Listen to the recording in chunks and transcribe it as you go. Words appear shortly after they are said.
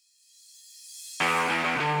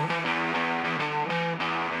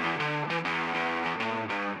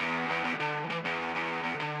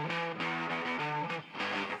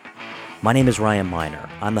My name is Ryan Miner.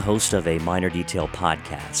 I'm the host of a Minor Detail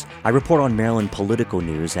podcast. I report on Maryland political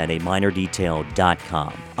news at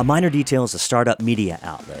aminordetail.com. A Minor Detail is a startup media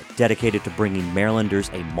outlet dedicated to bringing Marylanders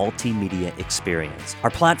a multimedia experience.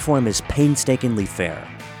 Our platform is painstakingly fair.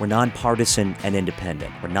 We're nonpartisan and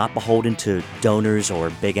independent. We're not beholden to donors or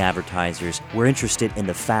big advertisers. We're interested in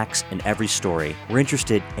the facts in every story. We're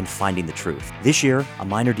interested in finding the truth. This year, A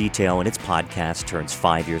Minor Detail and its podcast turns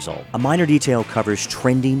 5 years old. A Minor Detail covers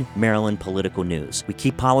trending Maryland political news. We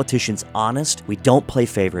keep politicians honest, we don't play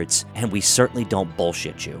favorites, and we certainly don't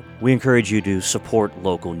bullshit you. We encourage you to support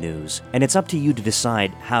local news, and it's up to you to decide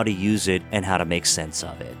how to use it and how to make sense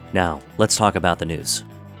of it. Now, let's talk about the news.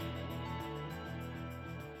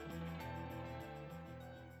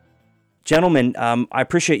 Gentlemen, I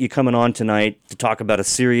appreciate you coming on tonight to talk about a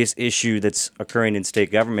serious issue that's occurring in state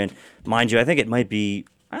government. Mind you, I think it might be,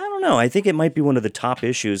 I think it might be one of the top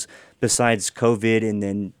issues besides COVID and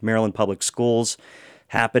then Maryland public schools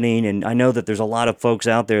happening. And I know that there's a lot of folks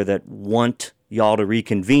out there that want y'all to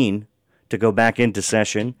reconvene, to go back into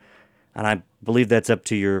session. And I believe that's up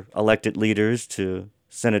to your elected leaders, to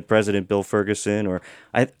Senate President Bill Ferguson, or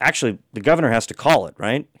actually the governor has to call it,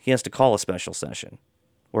 right? He has to call a special session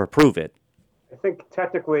or approve it. I think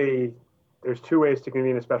technically there's two ways to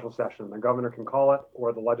convene a special session. The governor can call it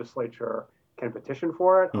or the legislature can petition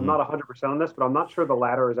for it. Mm-hmm. I'm not 100% on this, but I'm not sure the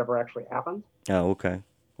latter has ever actually happened. Oh, okay.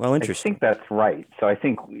 Well, interesting. I think that's right. So I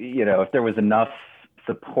think, if there was enough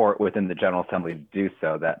support within the General Assembly to do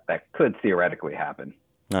so, that could theoretically happen.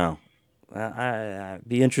 Oh, I'd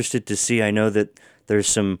be interested to see. I know that there's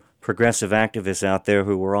some progressive activists out there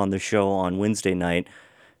who were on the show on Wednesday night,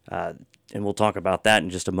 and we'll talk about that in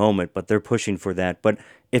just a moment, but they're pushing for that. But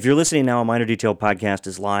if you're listening now, a Minor Detail podcast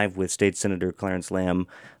is live with State Senator Clarence Lamb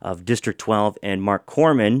of District 12 and Mark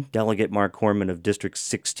Corman, Delegate Mark Corman of District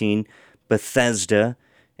 16, Bethesda.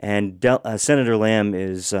 And Senator Lamb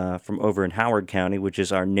is from over in Howard County, which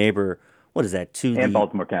is our neighbor. What is that? And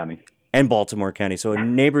Baltimore County. And Baltimore County. So a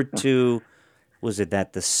neighbor to, was it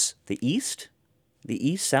that the east? The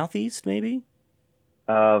east, southeast, maybe?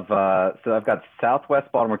 So I've got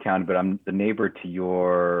southwest Baltimore County, but I'm the neighbor to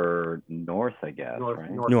your north, I guess,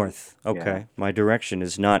 right? North. Okay. Yeah. My direction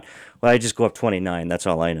is not, well, I just go up 29. That's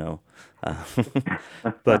all I know.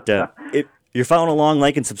 But if you're following along,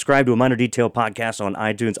 like and subscribe to A Minor Detail podcast on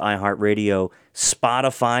iTunes, iHeartRadio,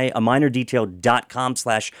 Spotify,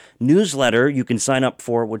 aminordetail.com/newsletter. You can sign up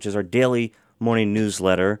for, which is our daily morning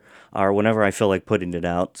newsletter, or whenever I feel like putting it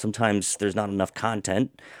out. Sometimes there's not enough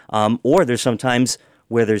content, or there's sometimes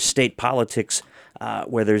where there's state politics,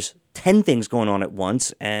 where there's 10 things going on at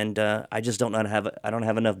once, and I just don't have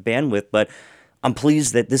enough bandwidth. But I'm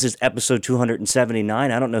pleased that this is episode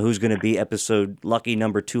 279. I don't know who's going to be episode lucky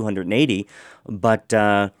number 280, but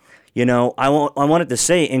I wanted to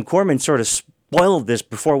say, and Corman sort of spoiled this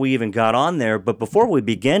before we even got on there. But before we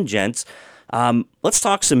begin, gents, let's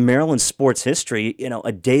talk some Maryland sports history.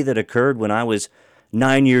 A day that occurred when I was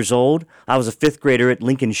 9 years old. I was a fifth grader at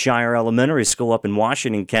Lincolnshire Elementary School up in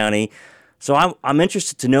Washington County. So I'm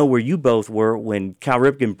interested to know where you both were when Cal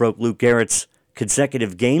Ripken broke Luke Garrett's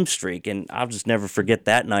consecutive game streak. And I'll just never forget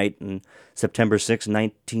that night on September 6,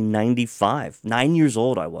 1995. 9 years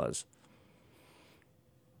old I was.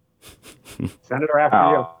 Senator,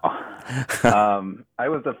 after you. I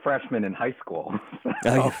was a freshman in high school.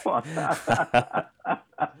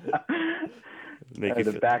 I had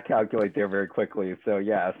to back calculate there very quickly. So,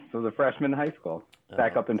 yes, I was a freshman in high school,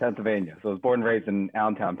 back up in Pennsylvania. So I was born and raised in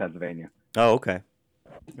Allentown, Pennsylvania. Oh, okay.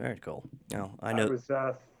 Very cool. I know. I was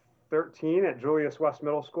 13 at Julius West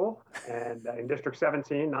Middle School, and in District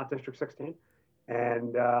 17, not District 16.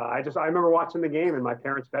 And I remember watching the game in my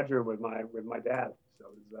parents' bedroom with my dad. So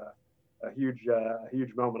it was a huge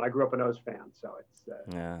moment. I grew up an O's fan, so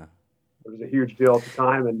it was a huge deal at the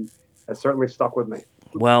time, and it certainly stuck with me.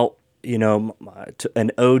 Well,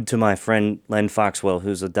 an ode to my friend Len Foxwell,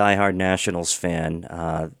 who's a diehard Nationals fan.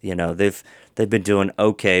 They've been doing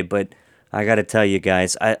okay, but I got to tell you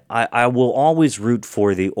guys, I will always root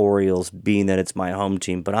for the Orioles, being that it's my home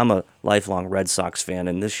team. But I'm a lifelong Red Sox fan,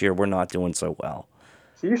 and this year we're not doing so well.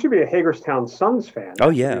 So you should be a Hagerstown Suns fan. Oh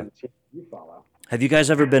yeah. You follow. Have you guys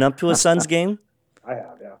ever been up to a Suns game? I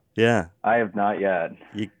have, yeah. Yeah. I have not yet.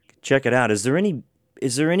 You check it out. Is there any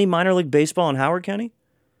minor league baseball in Howard County?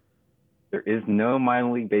 There is no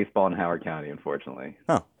minor league baseball in Howard County, unfortunately.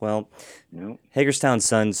 Oh, well, nope. Hagerstown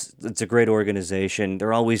Suns, it's a great organization.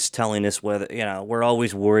 They're always telling us whether, we're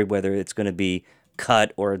always worried whether it's going to be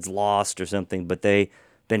cut or it's lost or something, but they've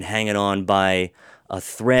been hanging on by a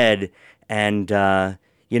thread. And,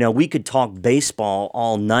 we could talk baseball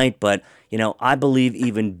all night, but I believe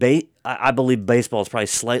I believe baseball is probably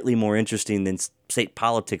slightly more interesting than state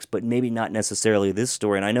politics, but maybe not necessarily this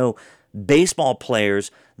story. And I know baseball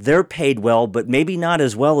players, they're paid well, but maybe not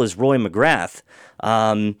as well as Roy McGrath.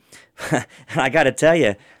 And I got to tell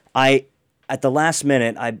you, at the last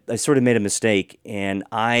minute, I sort of made a mistake, and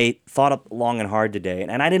I thought up long and hard today,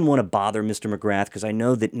 and I didn't want to bother Mr. McGrath because I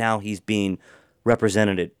know that now he's being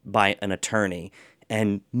represented by an attorney,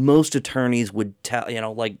 and most attorneys would tell,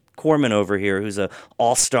 like Corman over here, who's a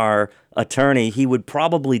all-star attorney, he would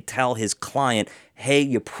probably tell his client, hey,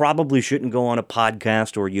 you probably shouldn't go on a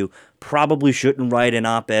podcast, or you probably shouldn't write an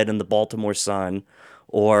op-ed in the Baltimore Sun,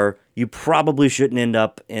 or you probably shouldn't end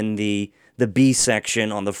up in the B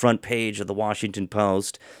section on the front page of the Washington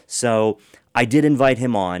Post. So I did invite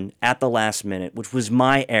him on at the last minute, which was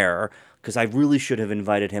my error, because I really should have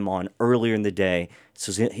invited him on earlier in the day.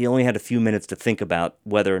 So he only had a few minutes to think about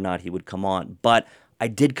whether or not he would come on. But I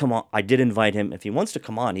did come on. I did invite him. If he wants to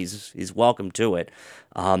come on, he's welcome to it.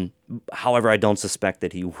 However, I don't suspect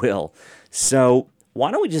that he will. So why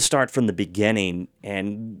don't we just start from the beginning,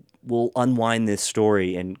 and we'll unwind this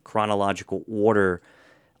story in chronological order.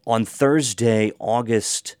 On Thursday,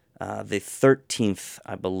 August the 13th,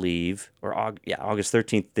 I believe, August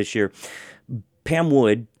 13th this year, Pam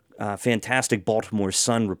Wood, fantastic Baltimore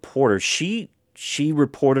Sun reporter, she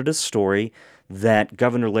reported a story that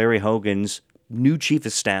Governor Larry Hogan's new chief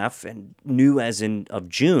of staff, and new as in of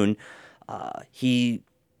June, he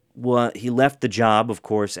left the job, of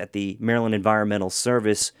course, at the Maryland Environmental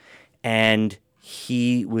Service, and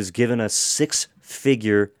he was given a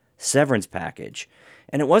 6-figure severance package.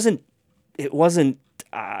 And it wasn't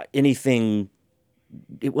anything.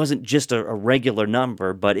 It wasn't just a regular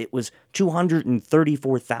number, but it was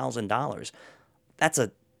 $234,000. That's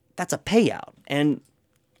a payout, and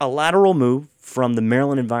a lateral move from the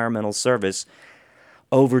Maryland Environmental Service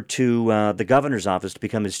over to the governor's office to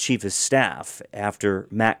become his chief of staff after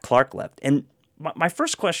Matt Clark left. And my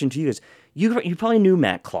first question to you is: you probably knew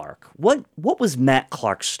Matt Clark. What was Matt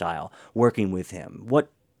Clark's style working with him?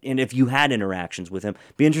 And if you had interactions with him,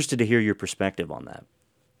 be interested to hear your perspective on that.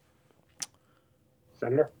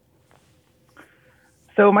 Senator?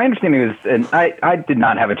 So my understanding is, and I did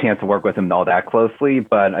not have a chance to work with him all that closely,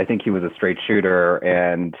 but I think he was a straight shooter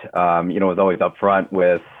and, was always upfront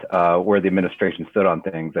with where the administration stood on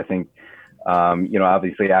things. I think,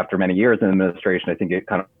 obviously after many years in the administration, I think it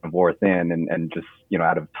kind of wore thin and just,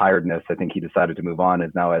 out of tiredness, I think he decided to move on,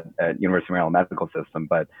 is now at University of Maryland Medical System.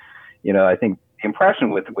 But, I think the impression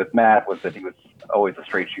with Matt was that he was always a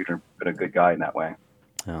straight shooter, but a good guy in that way.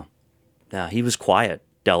 Oh, yeah, he was quiet,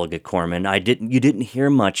 Delegate Corman. You didn't hear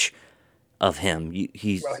much of him.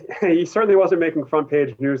 He certainly wasn't making front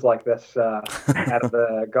page news like this out of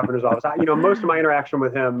the governor's office. Most of my interaction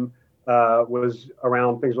with him was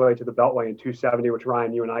around things related to the Beltway and 270, which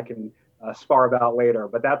Ryan, you and I can spar about later.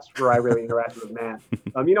 But that's where I really interacted with Matt.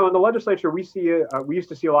 In the legislature, we used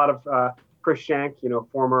to see a lot of Chris Shank,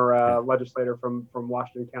 former legislator from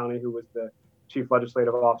Washington County, who was the chief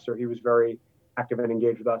legislative officer. He was very active and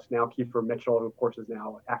engaged with us. Now Kiefer Mitchell, who of course is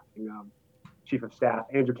now acting chief of staff.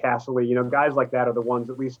 Andrew Casserly, guys like that are the ones,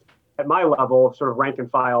 at least at my level, of sort of rank and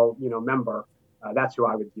file, member. That's who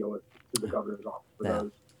I would deal with to the governor's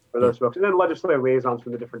office for those folks. And then legislative liaisons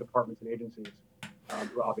from the different departments and agencies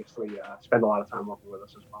who obviously spend a lot of time working with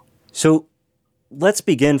us as well. So let's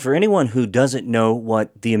begin. For anyone who doesn't know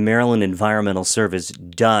what the Maryland Environmental Service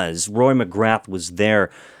does, Roy McGrath was there.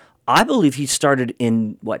 I believe he started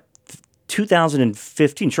in,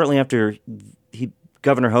 2015, shortly after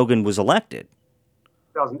Governor Hogan was elected.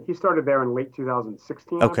 He started there in late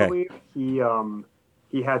 2016, okay. I believe. He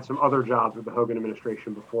had some other jobs with the Hogan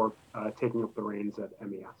administration before taking up the reins at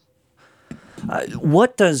MES.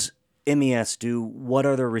 What does MES do? What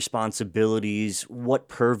are their responsibilities? What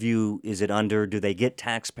purview is it under? Do they get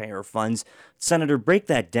taxpayer funds? Senator, break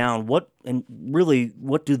that down. What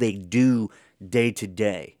do they do day to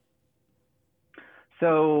day?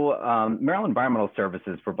 So Maryland Environmental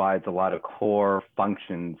Services provides a lot of core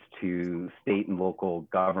functions to state and local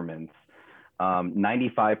governments.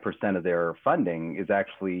 95% of their funding is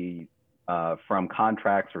actually from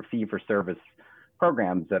contracts or fee-for-service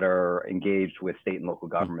programs that are engaged with state and local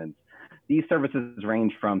governments. These services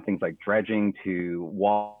range from things like dredging to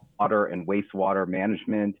water and wastewater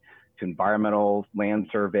management to environmental land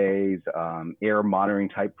surveys, air monitoring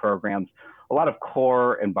type programs. A lot of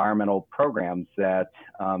core environmental programs that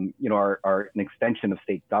are an extension of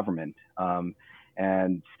state government,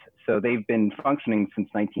 and so they've been functioning since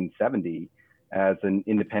 1970. as an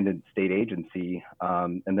independent state agency,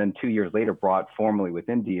 and then 2 years later brought formally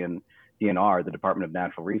within DNR, the Department of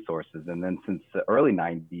Natural Resources, and then since the early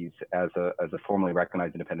 90s as a formally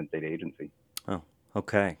recognized independent state agency. Oh,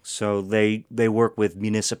 okay. So they work with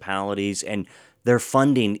municipalities, and their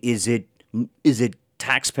funding, is it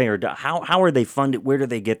taxpayer? How are they funded? Where do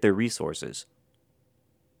they get their resources?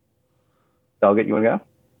 Delegate, you want to go?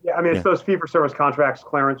 Yeah, I mean, it's those fee-for-service contracts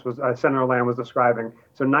Clarence was, Senator Lamb was describing.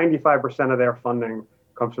 So 95% of their funding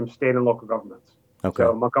comes from state and local governments. Okay.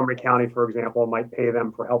 So Montgomery County, for example, might pay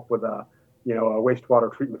them for help with a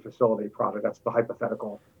wastewater treatment facility project. That's the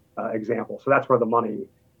hypothetical example. So that's where the money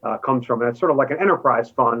comes from. And it's sort of like an enterprise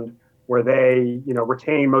fund where they,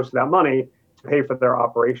 retain most of that money to pay for their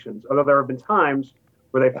operations. Although there have been times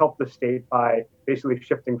where they've helped the state by basically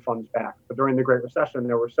shifting funds back. But during the Great Recession,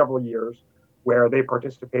 there were several years where they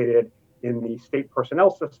participated in the state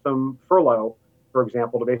personnel system furlough, for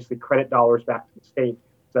example, to basically credit dollars back to the state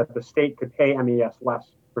so that the state could pay MES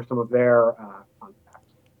less for some of their contracts.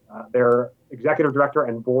 Their executive director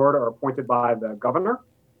and board are appointed by the governor.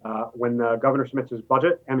 When the governor submits his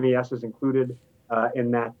budget, MES is included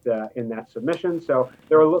in that submission. So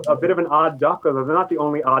they're a bit of an odd duck, although they're not the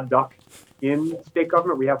only odd duck in state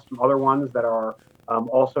government. We have some other ones that are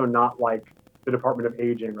also not like the Department of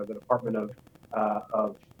Aging or the Department of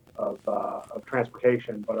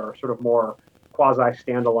Transportation, but are sort of more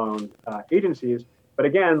quasi-standalone agencies. But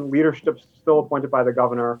again, leadership still appointed by the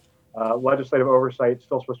governor. Legislative oversight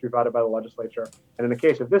still supposed to be provided by the legislature. And in the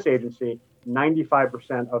case of this agency,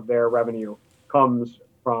 95% of their revenue comes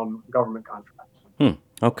from government contracts.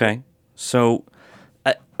 Okay. So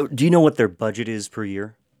do you know what their budget is per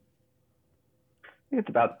year? It's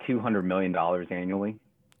about $200 million annually.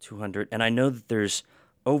 200. And I know that there's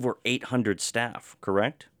over 800 staff,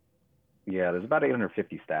 correct? Yeah, there's about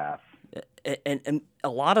 850 staff. And a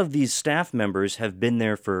lot of these staff members have been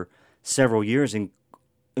there for several years,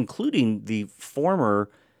 including the former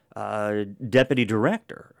deputy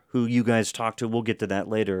director, who you guys talked to. We'll get to that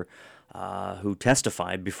later, who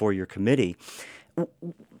testified before your committee.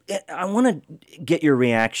 I want to get your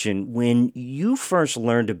reaction when you first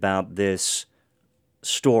learned about this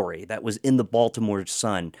story that was in the Baltimore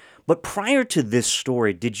Sun. But prior to this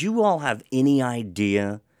story, did you all have any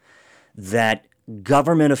idea that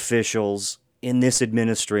government officials in this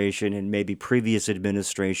administration and maybe previous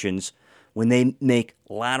administrations, when they make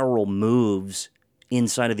lateral moves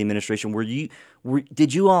inside of the administration,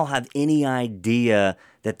 did you all have any idea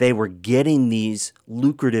that they were getting these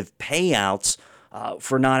lucrative payouts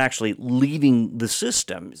for not actually leaving the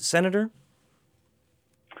system? Senator?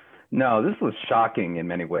 No, this was shocking in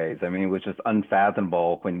many ways. I mean, it was just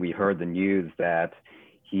unfathomable when we heard the news that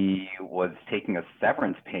he was taking a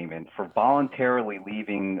severance payment for voluntarily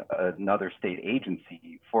leaving another state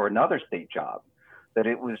agency for another state job. That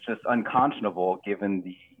it was just unconscionable given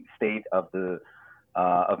the state of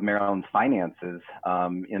Maryland's finances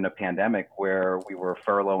in a pandemic where we were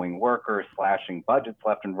furloughing workers, slashing budgets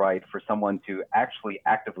left and right, for someone to actually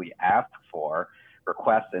actively ask for,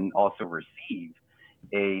 request, and also receive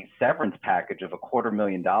a severance package of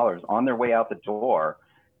 $250,000 on their way out the door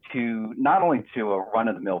to not only to a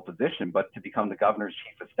run-of-the-mill position, but to become the governor's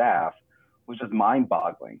chief of staff, was just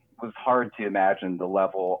mind-boggling. It was hard to imagine the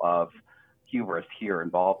level of hubris here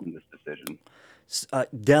involved in this decision.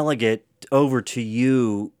 Delegate, over to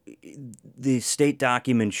you. The state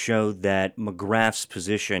documents showed that McGrath's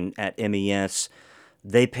position at MES,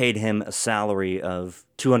 they paid him a salary of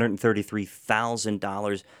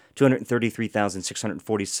 $233,000,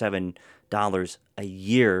 $233,647 a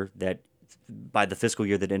year, that by the fiscal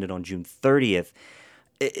year that ended on June 30th.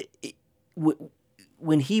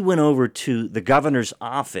 When he went over to the governor's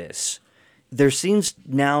office, there seems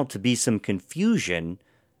now to be some confusion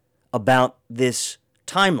about this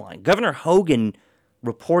timeline. Governor Hogan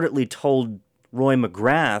reportedly told Roy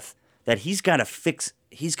McGrath that he's got to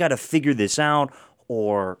figure this out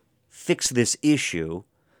or fix this issue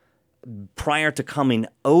prior to coming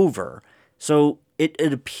over. So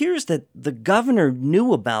it appears that the governor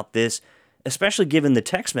knew about this, especially given the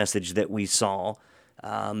text message that we saw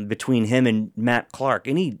between him and Matt Clark.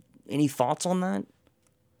 Any thoughts on that?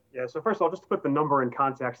 Yeah, so first of all, just to put the number in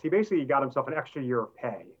context, he basically got himself an extra year of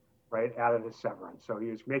pay, right, out of his severance. So he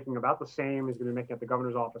was making about the same he's going to be making at the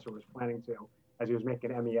governor's office, or was planning to, as he was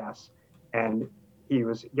making at MES. And he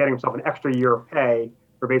was getting himself an extra year of pay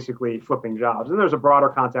for basically flipping jobs. And there's a broader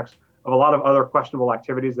context of a lot of other questionable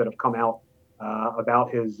activities that have come out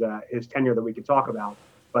about his tenure that we could talk about.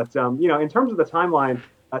 But, in terms of the timeline,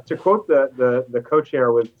 to quote the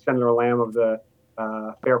co-chair with Senator Lamb of the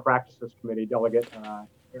Fair Practices Committee, Delegate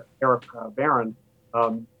Eric Barron,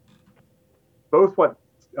 both what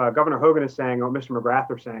Governor Hogan is saying and what Mr. McGrath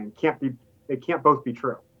are saying they can't both be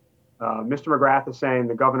true. Mr. McGrath is saying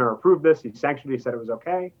the governor approved this. He sanctioned it. He said it was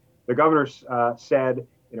okay. The governor said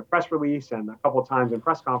in a press release and a couple of times in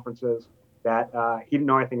press conferences that he didn't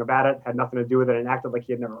know anything about it, had nothing to do with it, and acted like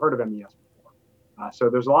he had never heard of MES before. So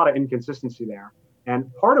there's a lot of inconsistency there.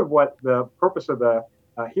 And part of what the purpose of the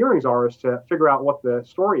hearings are is to figure out what the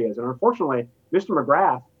story is. And unfortunately, Mr.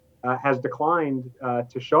 McGrath has declined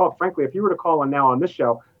to show up. Frankly, if you were to call in now on this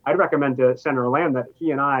show, I'd recommend to Senator Lamb that he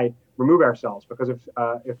and I remove ourselves, because if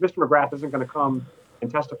Mr. McGrath isn't going to come and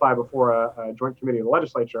testify before a joint committee of the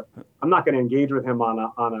legislature, I'm not going to engage with him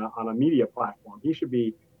on a media platform. He should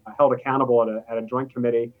be held accountable at a joint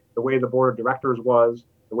committee, the way the board of directors was,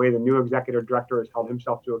 the way the new executive director has held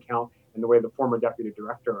himself to account, and the way the former deputy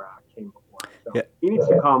director came before. So yeah. He needs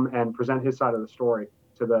to come and present his side of the story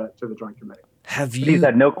to the joint committee. He's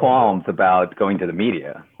had no qualms about going to the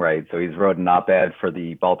media, right? So he's wrote an op-ed for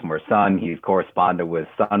the Baltimore Sun. He's corresponded with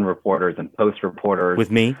Sun reporters and Post reporters.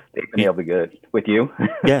 With me? They've been able to get with you.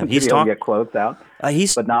 Yeah, he's talking. Get quotes out.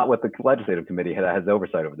 But not with the legislative committee that has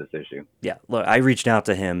oversight over this issue. Yeah, look, I reached out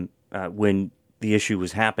to him when the issue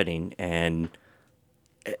was happening, and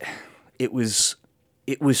it was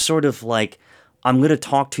sort of like, I'm going to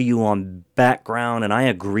talk to you on background, and I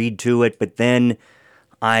agreed to it, but then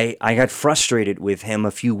I got frustrated with him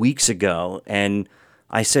a few weeks ago, and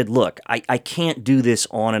I said, look, I can't do this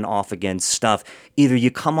on and off again stuff. Either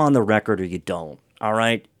you come on the record or you don't, all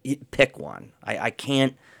right? Pick one. I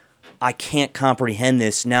can't comprehend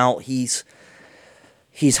this. Now, he's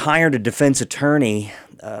hired a defense attorney,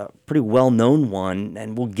 a pretty well-known one,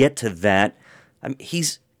 and we'll get to that.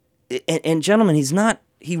 And gentlemen,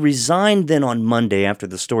 he resigned then on Monday after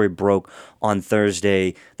the story broke on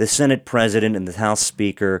Thursday. The Senate President and the House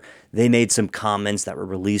Speaker, they made some comments that were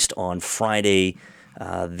released on Friday,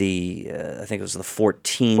 I think it was the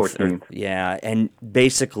 14th. Yeah, and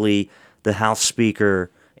basically the House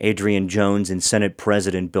Speaker, Adrian Jones, and Senate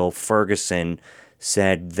President Bill Ferguson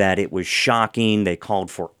said that it was shocking. They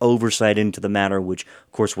called for oversight into the matter, which,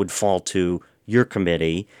 of course, would fall to your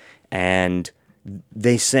committee, and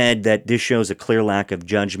they said that this shows a clear lack of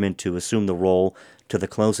judgment to assume the role to the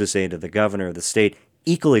closest aide of the governor of the state.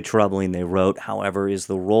 Equally troubling, they wrote, however, is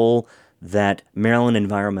the role that Maryland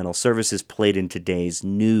Environmental Services played in today's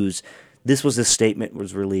news. This was a statement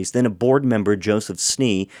was released. Then a board member, Joseph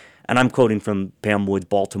Snee, and I'm quoting from Pam Wood's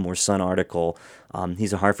Baltimore Sun article.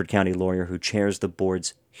 He's a Harford County lawyer who chairs the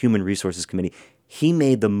board's Human Resources Committee. He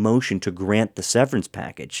made the motion to grant the severance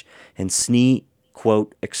package, and Snee,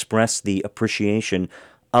 quote, expressed the appreciation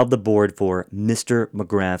of the board for Mr.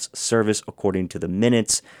 McGrath's service, according to the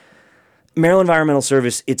minutes. Maryland Environmental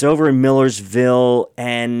Service, it's over in Millersville,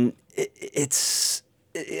 and it's,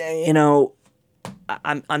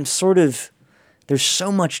 I'm sort of, there's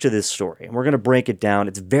so much to this story, and we're going to break it down.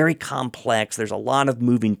 It's very complex. There's a lot of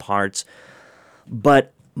moving parts.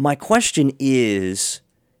 But my question is,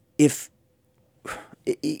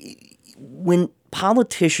 when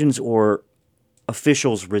politicians or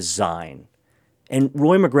officials resign, and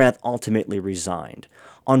Roy McGrath ultimately resigned,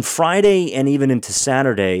 on Friday and even into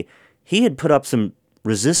Saturday, he had put up some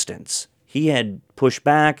resistance. He had pushed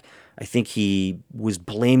back. I think he was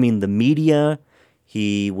blaming the media.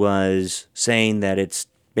 He was saying that it's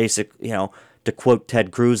basic, to quote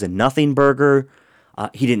Ted Cruz, a nothing burger.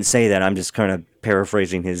 He didn't say that. I'm just kind of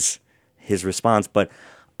paraphrasing his response. But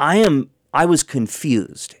I was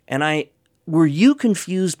confused. And were you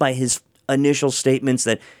confused by his initial statements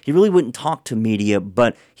that he really wouldn't talk to media,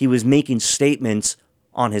 but he was making statements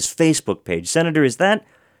on his Facebook page? Senator, is that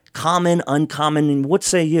common, uncommon, and what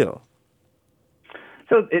say you?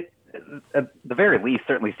 So it, at the very least,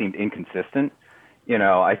 certainly seemed inconsistent.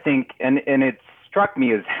 I think, and it struck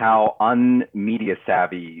me as how un-media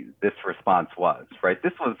savvy this response was, right?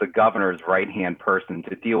 This was the governor's right-hand person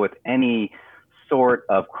to deal with any sort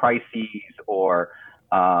of crises or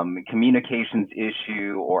communications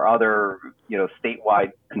issue or other,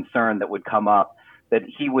 statewide concern that would come up, that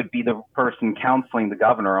he would be the person counseling the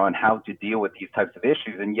governor on how to deal with these types of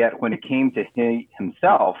issues. And yet when it came to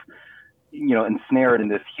himself, ensnared in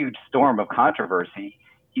this huge storm of controversy,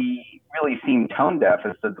 he really seemed tone deaf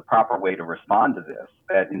as to the proper way to respond to this.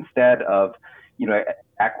 That instead of,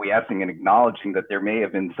 acquiescing and acknowledging that there may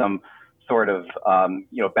have been some sort of,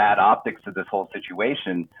 bad optics to this whole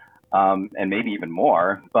situation, and maybe even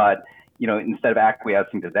more, but, instead of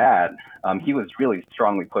acquiescing to that, he was really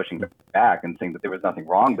strongly pushing back and saying that there was nothing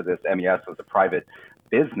wrong with this. MES was a private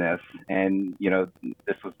business, and,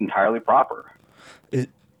 this was entirely proper.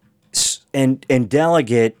 And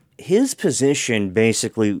Delegate, his position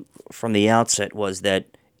basically from the outset was that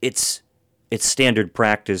it's it's standard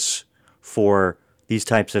practice for these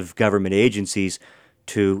types of government agencies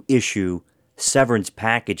to issue severance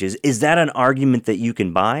packages. Is that an argument that you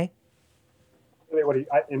can buy?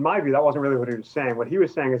 In my view, that wasn't really what he was saying. What he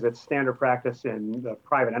was saying is it's standard practice in the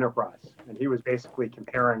private enterprise. And he was basically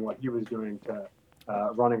comparing what he was doing to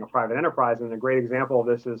running a private enterprise. And a great example of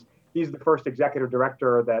this is he's the first executive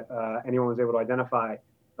director that anyone was able to identify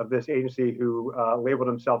of this agency who labeled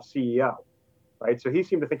himself CEO, right? So he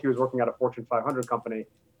seemed to think he was working at a Fortune 500 company,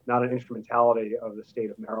 not an instrumentality of the state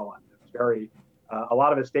of Maryland. It was a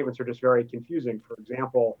lot of his statements are just very confusing. For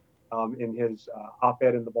example, in his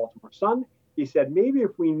op-ed in the Baltimore Sun, he said, maybe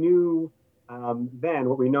if we knew then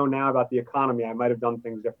what we know now about the economy, I might have done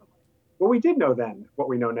things differently. Well, we did know then what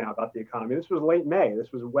we know now about the economy. This was late May.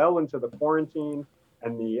 This was well into the quarantine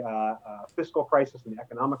and the fiscal crisis and the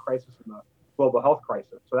economic crisis and the global health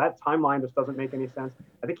crisis. So that timeline just doesn't make any sense.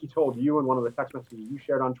 I think he told you in one of the text messages you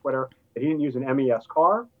shared on Twitter that he didn't use an MES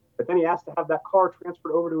car, but then he asked to have that car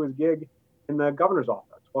transferred over to his gig in the governor's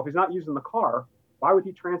office. Well, if he's not using the car, why would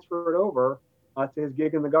he transfer it over to his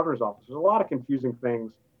gig in the governor's office? There's a lot of confusing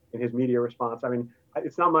things in his media response. I mean,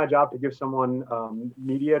 it's not my job to give someone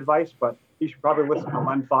media advice, but he should probably listen to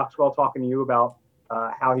Len Foxwell talking to you about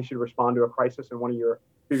how he should respond to a crisis in one of your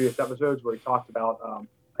previous episodes where he talked about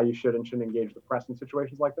how you should and shouldn't engage the press in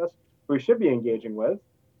situations like this. Who we should be engaging with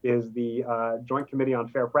is the Joint Committee on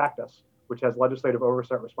Fair Practice, which has legislative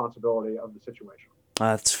oversight responsibility of the situation.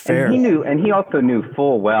 That's fair. And he also knew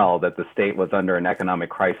full well that the state was under an economic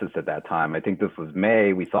crisis at that time. I think this was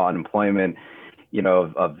May. We saw unemployment,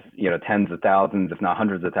 of tens of thousands, if not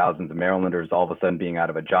hundreds of thousands of Marylanders all of a sudden being out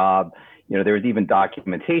of a job. There was even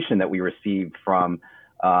documentation that we received from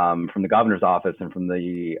the governor's office and from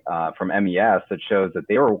MES that shows that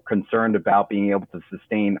they were concerned about being able to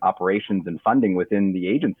sustain operations and funding within the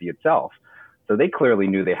agency itself. So they clearly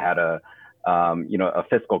knew they had a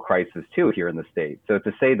fiscal crisis too here in the state. So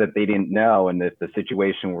to say that they didn't know and that the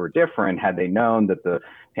situation were different, had they known that the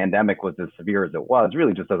pandemic was as severe as it was,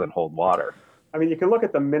 really just doesn't hold water. I mean, you can look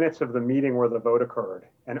at the minutes of the meeting where the vote occurred.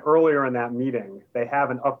 And earlier in that meeting, they have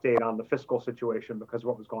an update on the fiscal situation because of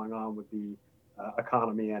what was going on with the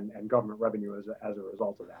economy and government revenue as a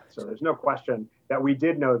result of that. So there's no question that we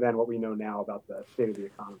did know then what we know now about the state of the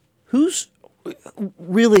economy. Who's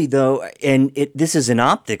really though, and this is an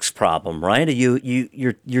optics problem, right?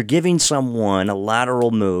 You're giving someone a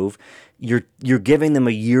lateral move. You're giving them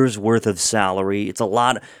a year's worth of salary. It's a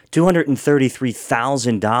lot.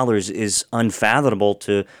 $233,000 is unfathomable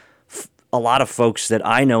to a lot of folks that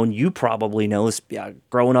I know, and you probably know.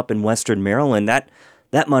 Growing up in Western Maryland, that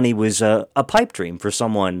money was a pipe dream for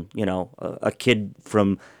someone, a kid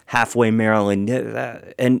from halfway Maryland,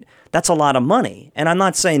 and that's a lot of money. And I'm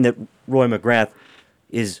not saying that Roy McGrath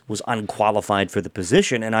was unqualified for the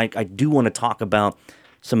position, and I do want to talk about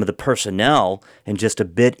some of the personnel and just a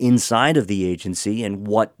bit inside of the agency and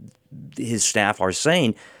what his staff are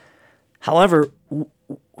saying. However,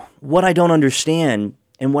 what I don't understand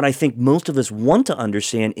and what I think most of us want to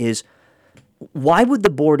understand is why would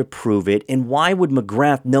the board approve it, and why would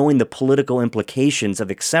McGrath, knowing the political implications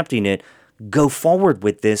of accepting it, go forward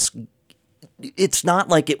with this? It's not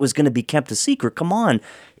like it was going to be kept a secret. Come on.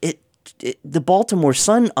 The Baltimore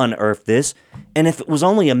Sun unearthed this, and if it was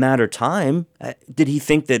only a matter of time, did he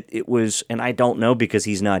think that it was, and I don't know because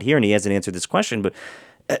he's not here and he hasn't answered this question, but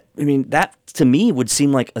that to me would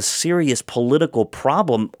seem like a serious political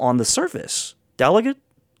problem on the surface. Delegate?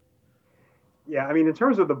 Yeah, I mean, in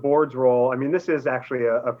terms of the board's role, I mean, this is actually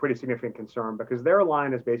a pretty significant concern because their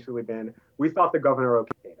line has basically been, we thought the governor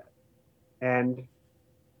okayed it. And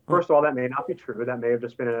first of all, that may not be true. That may have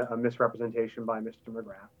just been a misrepresentation by Mr.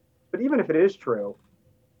 McGrath. But even if it is true,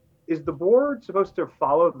 is the board supposed to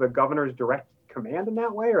follow the governor's direct command in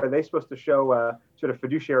that way? Or are they supposed to show a sort of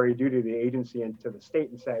fiduciary duty to the agency and to the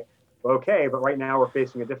state and say, well, okay, but right now we're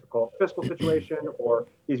facing a difficult fiscal situation, or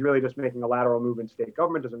he's really just making a lateral move in state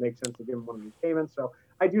government. Does it make sense to give him one of these payments? So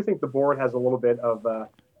I do think the board has a little bit of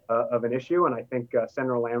an issue. And I think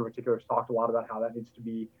Senator Lamb in particular has talked a lot about how that needs to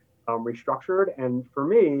be restructured. And for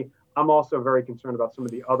me, I'm also very concerned about some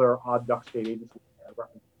of the other odd duck state agencies that I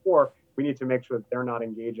referenced before. We need to make sure that they're not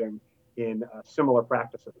engaging in similar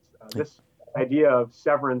practices. This idea of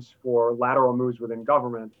severance for lateral moves within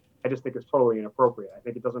government, I just think is totally inappropriate. I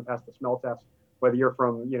think it doesn't pass the smell test, whether you're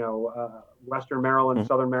from, Western Maryland,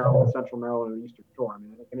 Southern Maryland, Central Maryland, or the Eastern Shore. I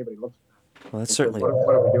mean, I think anybody looks at that. Well, that's certainly.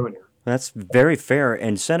 What are we doing here? That's very fair.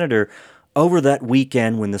 And Senator, over that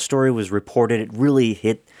weekend when the story was reported, it really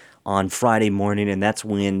hit on Friday morning, and that's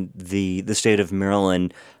when the state of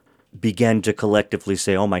Maryland began to collectively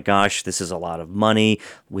say, oh my gosh, this is a lot of money.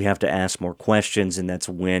 We have to ask more questions. And that's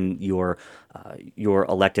when your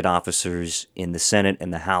elected officers in the Senate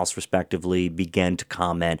and the House, respectively, began to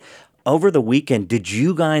comment. Over the weekend, did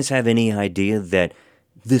you guys have any idea that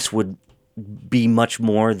this would be much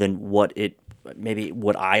more than what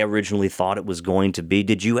I originally thought it was going to be?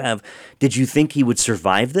 Did you think he would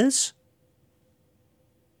survive this?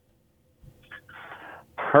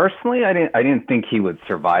 Personally, I didn't think he would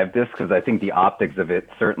survive this because I think the optics of it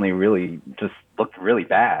certainly really just looked really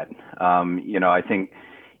bad. I think,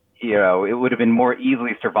 it would have been more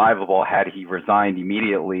easily survivable had he resigned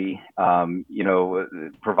immediately,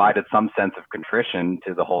 provided some sense of contrition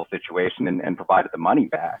to the whole situation and provided the money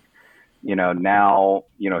back. Now,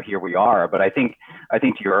 here we are. But I think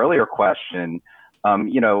to your earlier question,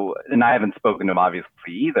 and I haven't spoken to him obviously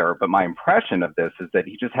either, but my impression of this is that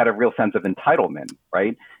he just had a real sense of entitlement,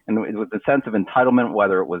 right? And it was a sense of entitlement,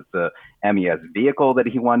 whether it was the MES vehicle that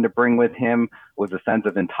he wanted to bring with him, was a sense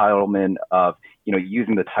of entitlement of,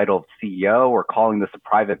 using the title of CEO or calling this a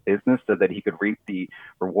private business so that he could reap the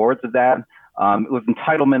rewards of that. It was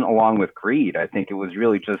entitlement along with greed. I think it was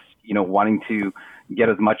really just, wanting to get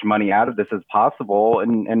as much money out of this as possible.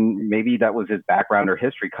 And maybe that was his background or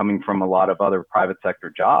history coming from a lot of other private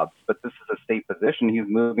sector jobs. But this is a state position. He's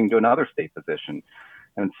moving to another state position.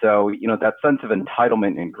 And so, that sense of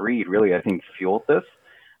entitlement and greed really, I think, fueled this,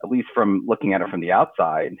 at least from looking at it from the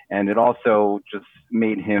outside. And it also just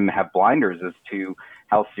made him have blinders as to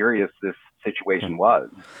how serious this situation was.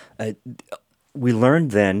 We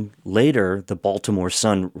learned then later the Baltimore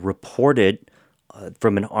Sun reported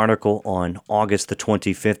from an article on August the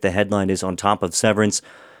 25th. The headline is, "On top of severance,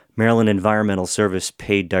 Maryland Environmental Service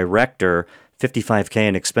paid director $55K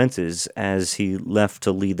in expenses as he left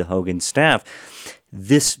to lead the Hogan staff."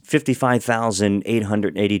 This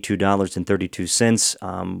 $55,882.32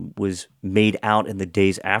 was made out in the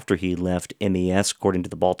days after he left MES, according to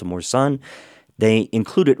the Baltimore Sun. They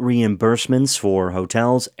included reimbursements for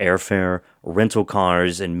hotels, airfare, rental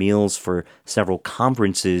cars, and meals for several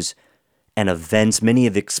conferences and events. Many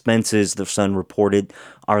of the expenses, the Sun reported,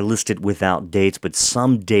 are listed without dates, but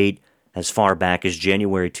some date as far back as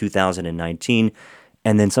January 2019.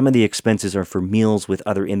 And then some of the expenses are for meals with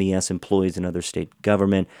other MES employees and other state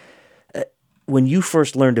government. When you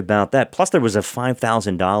first learned about that, plus there was a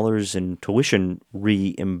 $5,000 in tuition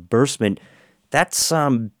reimbursement, that's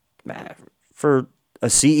for a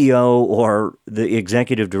CEO or the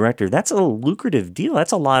executive director, that's a lucrative deal.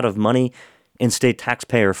 That's a lot of money in state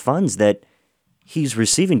taxpayer funds that he's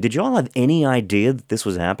receiving. Did you all have any idea that this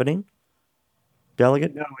was happening,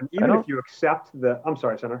 Delegate? No, and even if you accept I'm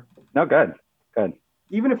sorry, Senator. No, good.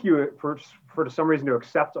 Even if you, for some reason, to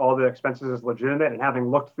accept all the expenses as legitimate, and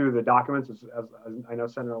having looked through the documents, as I know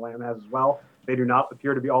Senator Lamb has as well, they do not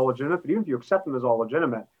appear to be all legitimate. But even if you accept them as all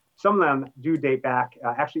legitimate, some of them do date back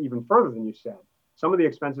actually even further than you said. Some of the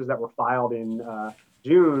expenses that were filed in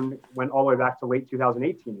June went all the way back to late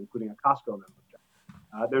 2018, including a Costco membership.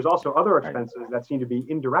 There's also other expenses that seem to be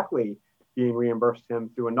indirectly being reimbursed him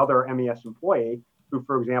through another MES employee who,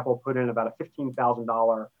 for example, put in about a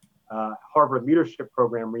 $15,000 Harvard Leadership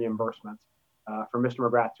Program reimbursement for Mr.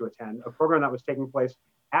 McGrath to attend, a program that was taking place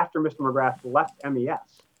after Mr. McGrath left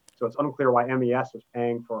MES. So it's unclear why MES was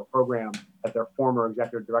paying for a program that their former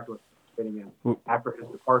executive director was participating in after his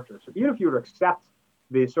departure. So even if you were to accept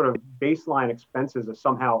the sort of baseline expenses as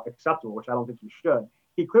somehow acceptable, which I don't think you should,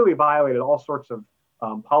 he clearly violated all sorts of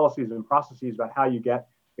policies and processes about how you get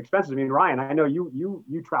expenses. I mean, Ryan, I know you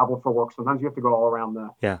travel for work. Sometimes you have to go all around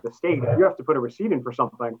the state. If you have to put a receipt in for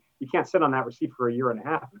something, you can't sit on that receipt for a year and a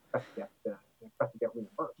half and expect to get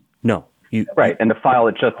reimbursed. No. Right, and to file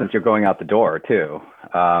it just as you're going out the door, too.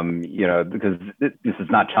 Because this is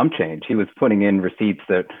not chump change. He was putting in receipts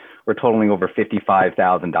that were totaling over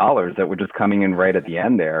 $55,000 that were just coming in right at the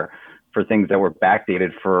end there for things that were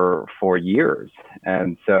backdated for years.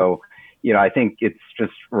 And so, I think it's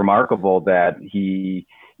just remarkable that he,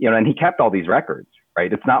 and he kept all these records,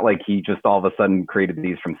 right? It's not like he just all of a sudden created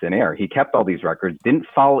these from thin air. He kept all these records, didn't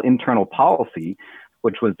follow internal policy,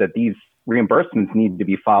 which was that these reimbursements needed to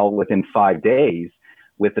be filed within 5 days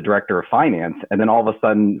with the director of finance, and then all of a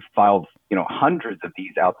sudden filed, hundreds of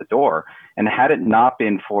these out the door. And had it not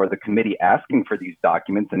been for the committee asking for these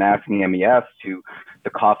documents and asking MES to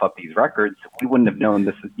cough up these records, we wouldn't have known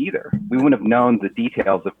this either. We wouldn't have known the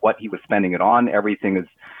details of what he was spending it on. Everything is,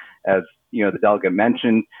 as the delegate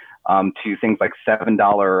mentioned, to things like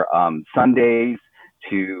 $7 Sundays,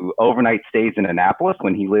 to overnight stays in Annapolis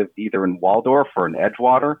when he lived either in Waldorf or in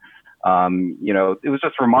Edgewater. It was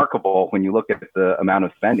just remarkable when you look at the amount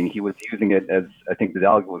of spending. He was using it as, I think the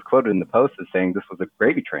delegate was quoted in the Post as saying this was a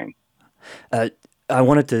gravy train. I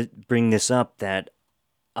wanted to bring this up that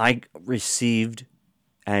I received,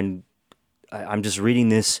 and I'm just reading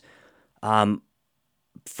this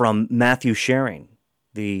from Matthew Sharing,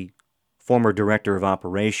 the former director of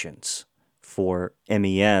operations for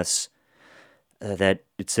MES, that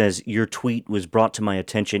it says, your tweet was brought to my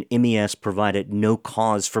attention. MES provided no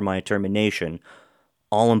cause for my termination.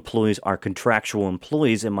 All employees are contractual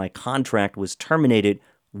employees, and my contract was terminated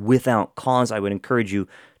without cause. I would encourage you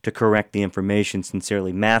to correct the information.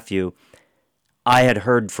 Sincerely, Matthew. I had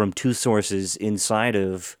heard from two sources inside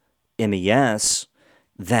of MES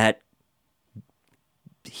that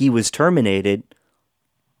he was terminated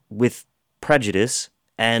with prejudice,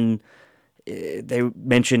 and they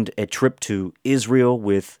mentioned a trip to Israel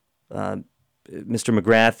with Mr.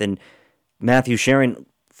 McGrath, and Matthew Sharon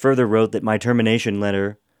further wrote that my termination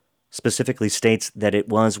letter specifically states that it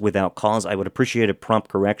was without cause. I would appreciate a prompt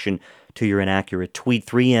correction to your inaccurate tweet.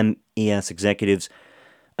 3MES executives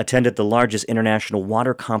attended the largest international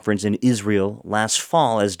water conference in Israel last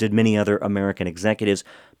fall, as did many other American executives,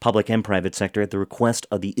 public and private sector, at the request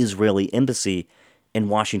of the Israeli embassy in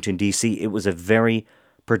Washington, D.C. It was a very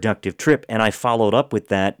productive trip, and I followed up with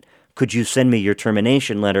that. Could you send me your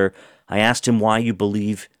termination letter? I asked him why he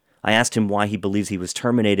believes he was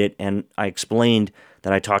terminated, and I explained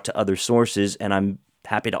that I talked to other sources, and I'm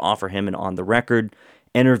happy to offer him an on-the-record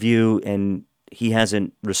interview, and he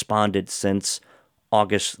hasn't responded since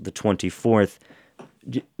August the 24th.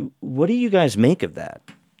 What do you guys make of that?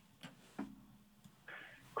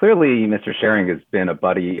 Clearly, Mr. Sharing has been a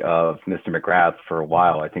buddy of Mr. McGrath for a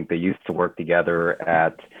while. I think they used to work together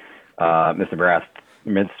at Mr.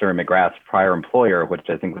 McGrath's prior employer, which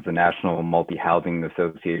I think was the National Multi-Housing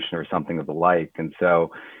Association or something of the like. And so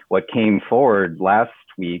what came forward last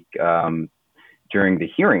week during the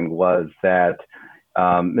hearing was that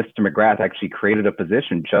Mr. McGrath actually created a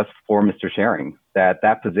position just for Mr. Sharing,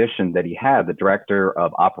 that position that he had, the director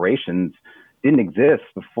of operations, didn't exist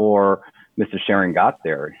before Mr. Sharing got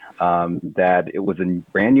there, that it was a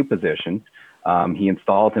brand new position. He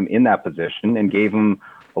installed him in that position and gave him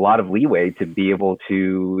a lot of leeway to be able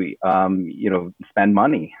to, spend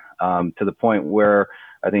money to the point where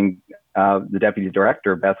I think the deputy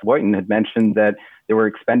director, Beth Boynton, had mentioned that there were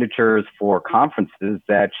expenditures for conferences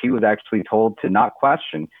that she was actually told to not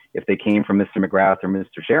question if they came from Mr. McGrath or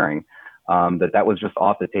Mr. Sharing, that was just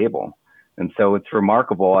off the table. And so it's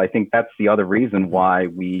remarkable. I think that's the other reason why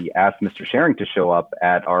we asked Mr. Sharing to show up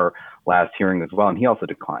at our last hearing as well, and he also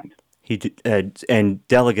declined. And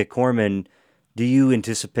Delegate Corman, do you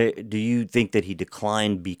think that he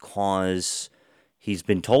declined because he's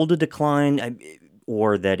been told to decline,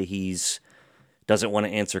 or that he's doesn't want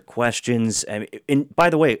to answer questions? And by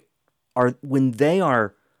the way, when they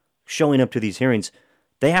are showing up to these hearings,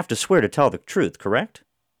 they have to swear to tell the truth, correct?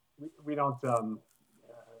 We don't.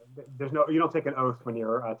 You don't take an oath when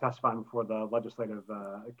you're testifying before the legislative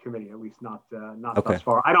committee, at least not Okay. thus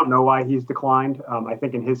far. I don't know why he's declined. I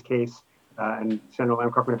think in his case, and Senator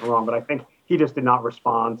Lamb, correct me if I'm wrong, but I think he just did not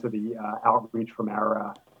respond to the outreach from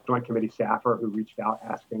our joint committee staffer who reached out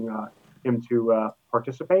asking him to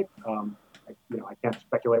participate. I can't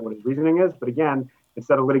speculate what his reasoning is, but again,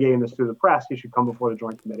 instead of litigating this through the press, he should come before the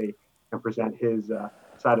joint committee and present his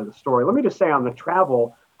side of the story. Let me just say on the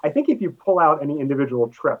travel, I think if you pull out any individual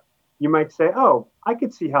trip, you might say, oh, I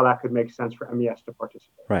could see how that could make sense for MES to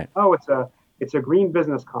participate. Right. Oh, it's a green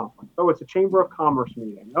business conference. Oh, it's a Chamber of Commerce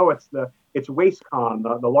meeting. Oh, it's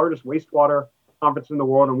WasteCon, the largest wastewater conference in the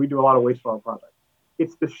world, and we do a lot of wastewater projects.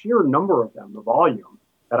 It's the sheer number of them, the volume,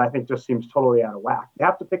 that I think just seems totally out of whack. You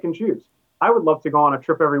have to pick and choose. I would love to go on a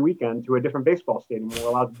trip every weekend to a different baseball stadium when we're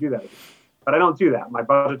allowed to do that. But I don't do that. My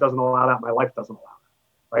budget doesn't allow that. My life doesn't allow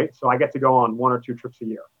that, right? So I get to go on 1 or 2 trips a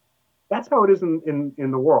year. That's how it is in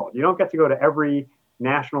the world. You don't get to go to every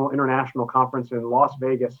national, international conference in Las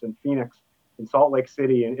Vegas and Phoenix, in Salt Lake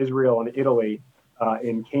City, in Israel, in Italy,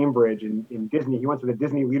 in Cambridge, in Disney. He went to the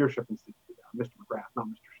Disney Leadership Institute, Mr. McGrath, not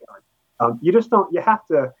Mr. Sharing. You just don't. You have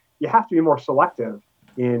to be more selective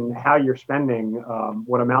in how you're spending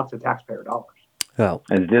what amounts to taxpayer dollars. Oh,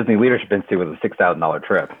 and the Disney Leadership Institute was a $6,000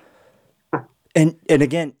 trip. And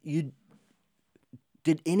again,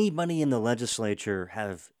 did anybody in the legislature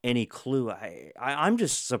have any clue? I'm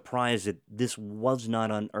just surprised that this was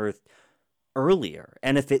not unearthed earlier.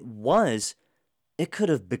 And if it was, it could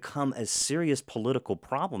have become a serious political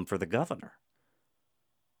problem for the governor.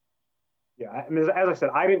 Yeah, I mean, as I said,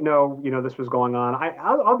 I didn't know, this was going on.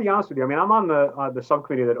 I'll be honest with you. I mean, I'm on the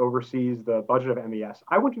subcommittee that oversees the budget of MES.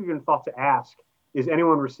 I wouldn't have even thought to ask is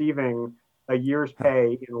anyone receiving a year's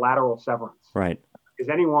pay in lateral severance? Right. Is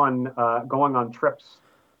anyone going on trips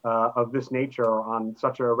of this nature on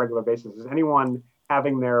such a regular basis? Is anyone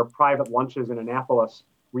having their private lunches in Annapolis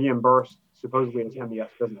reimbursed supposedly as MES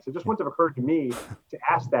business? It just wouldn't have occurred to me to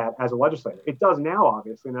ask that as a legislator. It does now,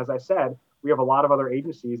 obviously. And as I said, we have a lot of other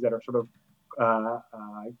agencies that are sort of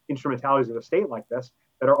instrumentalities of the state like this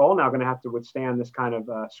that are all now going to have to withstand this kind of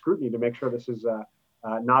scrutiny to make sure this is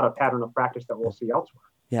not a pattern of practice that we'll see elsewhere.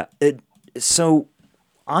 Yeah. So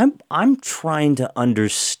I'm trying to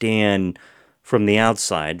understand from the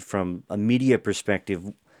outside, from a media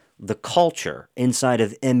perspective, the culture inside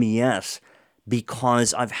of MES,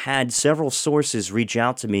 because I've had several sources reach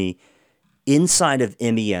out to me inside of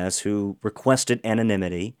MES who requested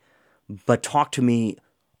anonymity, but talked to me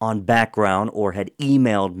on background or had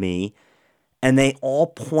emailed me, and they all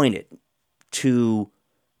pointed to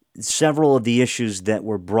several of the issues that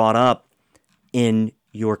were brought up in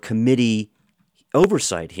your committee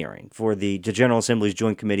oversight hearing for the General Assembly's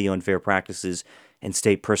Joint Committee on Fair Practices and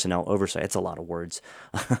State Personnel Oversight. It's a lot of words.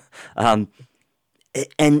 And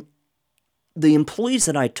the employees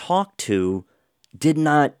that I talked to did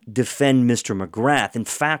not defend Mr. McGrath. In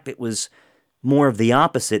fact, it was more of the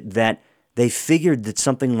opposite, that they figured that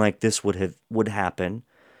something like this would happen.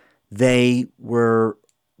 They were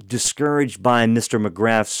discouraged by Mr.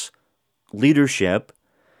 McGrath's leadership.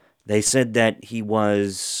 They said that he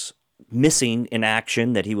was missing in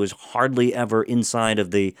action, that he was hardly ever inside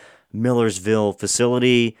of the Millersville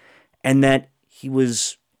facility, and that he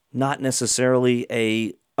was not necessarily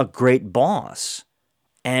a great boss.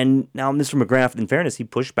 And now Mr. McGrath, in fairness, he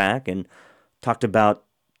pushed back and talked about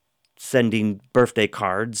sending birthday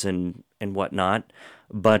cards and whatnot.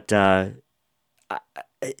 But the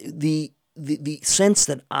sense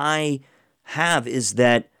that I have is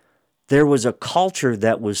that there was a culture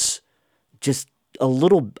that was just a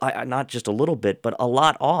little, not just a little bit, but a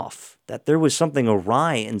lot off, that there was something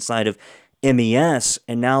awry inside of MES.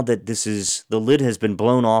 And now that the lid has been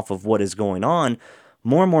blown off of what is going on,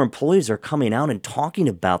 more and more employees are coming out and talking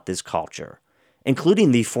about this culture,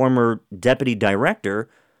 including the former deputy director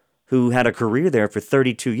who had a career there for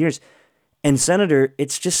 32 years. And Senator, it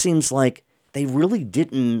just seems like they really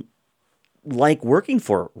didn't like working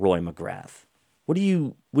for Roy McGrath. What do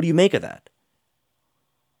you make of that?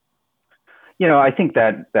 I think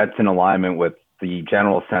that that's in alignment with the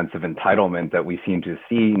general sense of entitlement that we seem to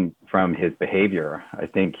see from his behavior. I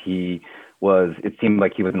think it seemed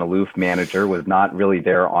like he was an aloof manager, was not really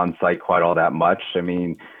there on site quite all that much. I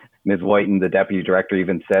mean, Ms. Whiten, the deputy director,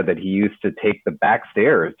 even said that he used to take the back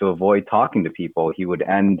stairs to avoid talking to people. He would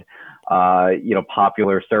end,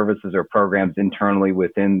 popular services or programs internally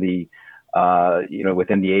within the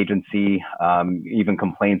agency, even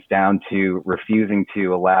complaints down to refusing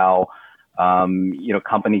to allow,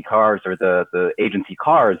 company cars or the agency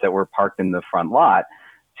cars that were parked in the front lot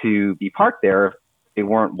to be parked there if they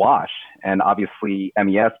weren't washed. And obviously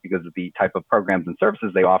MES, because of the type of programs and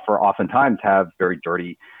services they offer, oftentimes have very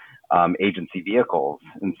dirty agency vehicles.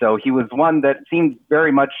 And so he was one that seemed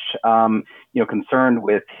very much, concerned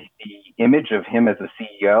with the image of him as a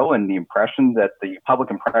CEO and the public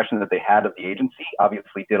impression that they had of the agency.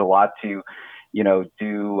 Obviously did a lot to,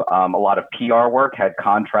 do a lot of PR work, had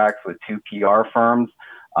contracts with 2 PR firms,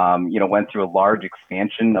 went through a large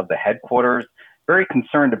expansion of the headquarters, very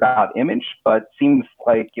concerned about image, but seems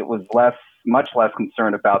like it was much less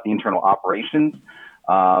concerned about the internal operations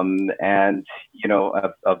and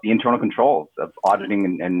of the internal controls of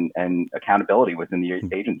auditing and accountability within the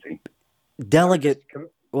agency. Delegate,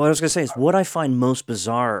 what I was going to say is what I find most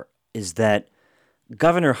bizarre is that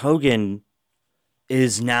Governor Hogan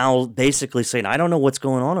is now basically saying, I don't know what's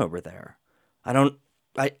going on over there.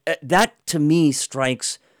 That to me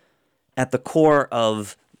strikes at the core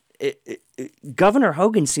of Governor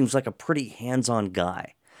Hogan seems like a pretty hands-on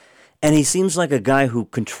guy. And he seems like a guy who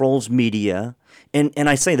controls media. And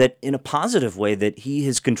I say that in a positive way, that he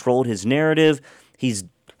has controlled his narrative.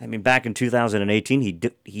 Back in 2018,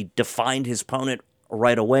 he defined his opponent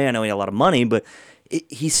right away. I know he had a lot of money, but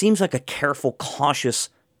he seems like a careful, cautious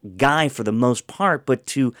guy for the most part. But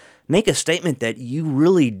to make a statement that you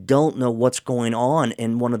really don't know what's going on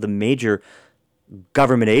in one of the major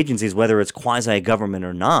government agencies, whether it's quasi-government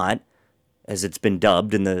or not, as it's been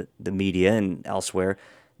dubbed in the media and elsewhere,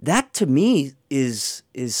 that to me is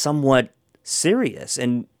somewhat serious.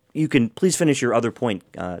 And you can please finish your other point,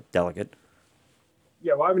 Delegate.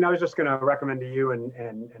 Yeah, well, I was just going to recommend to you and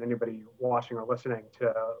anybody watching or listening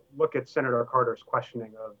to look at Senator Carter's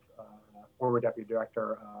questioning of former Deputy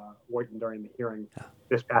Director Whiten during the hearing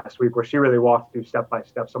this past week, where she really walked through step by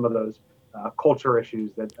step some of those culture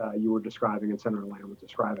issues that you were describing and Senator Lamb was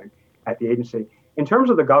describing at the agency. In terms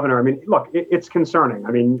of the governor, I mean, look, it's concerning.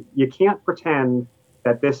 I mean, you can't pretend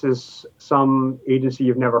that this is some agency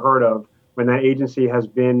you've never heard of when that agency has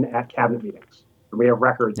been at cabinet meetings. And we have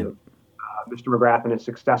records of Mr. McGrath and his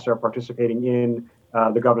successor participating in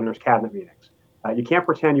the governor's cabinet meetings. You can't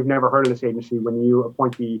pretend you've never heard of this agency when you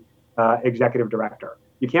appoint the executive director.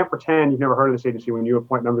 You can't pretend you've never heard of this agency when you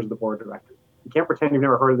appoint members of the board of directors. You can't pretend you've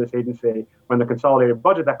never heard of this agency when the consolidated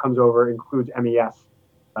budget that comes over includes MES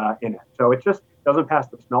in it. So it just doesn't pass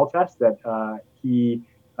the smell test that he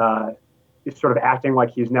is sort of acting like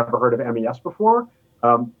he's never heard of MES before.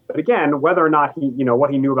 But again, whether or not he, what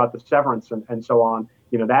he knew about the severance and so on,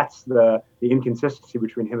 that's the inconsistency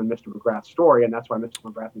between him and Mr. McGrath's story, and that's why Mr.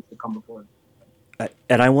 McGrath needs to come before.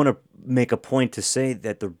 And I want to make a point to say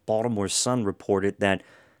that the Baltimore Sun reported that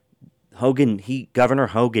Governor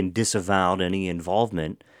Hogan disavowed any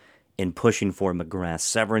involvement in pushing for McGrath's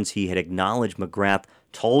severance. He had acknowledged McGrath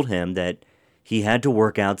told him that he had to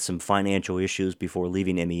work out some financial issues before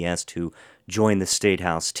leaving MES to join the State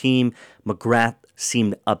House team. McGrath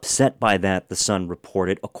seemed upset by that, the Sun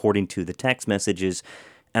reported, according to the text messages.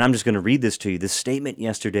 And I'm just going to read this to you. The statement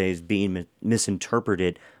yesterday is being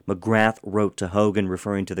misinterpreted. McGrath wrote to Hogan,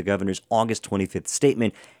 referring to the governor's August 25th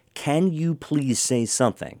statement, "Can you please say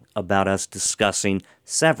something about us discussing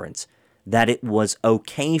severance? That it was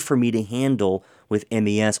okay for me to handle with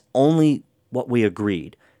MES only what we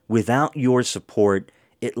agreed. Without your support,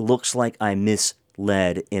 it looks like I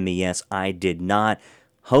misled MES. I did not."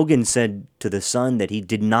 Hogan said to the Sun that he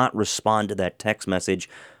did not respond to that text message,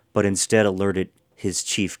 but instead alerted his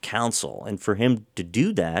chief counsel. And for him to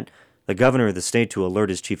do that, the governor of the state to alert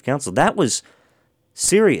his chief counsel, that was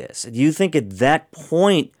serious. Do you think at that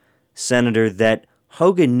point, Senator, that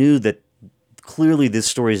Hogan knew that clearly this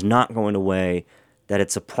story is not going away, that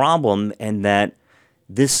it's a problem, and that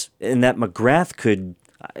McGrath could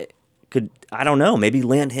I don't know, maybe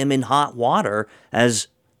land him in hot water as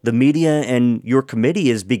the media and your committee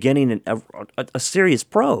is beginning a serious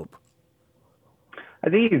probe? I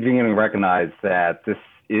think he's beginning to recognize that this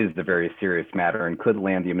is a very serious matter and could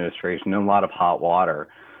land the administration in a lot of hot water.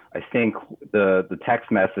 I think the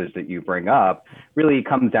text message that you bring up really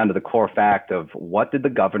comes down to the core fact of what did the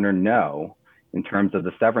governor know in terms of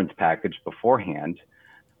the severance package beforehand,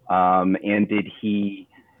 and did he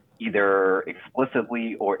either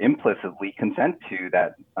explicitly or implicitly consent to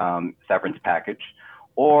that severance package,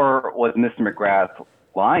 or was Mr. McGrath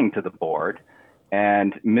lying to the board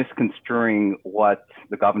and misconstruing what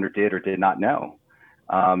the governor did or did not know?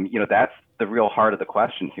 That's the real heart of the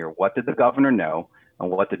question here. What did the governor know,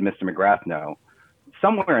 and what did Mr. McGrath know?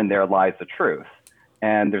 Somewhere in there lies the truth.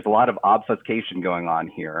 And there's a lot of obfuscation going on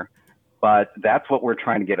here, but that's what we're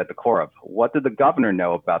trying to get at the core of. What did the governor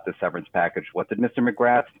know about the severance package? What did Mr.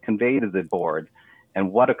 McGrath convey to the board?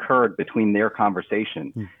 And what occurred between their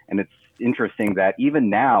conversation? And it's interesting that even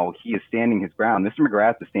now he is standing his ground. Mr.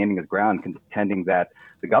 McGrath is standing his ground, contending that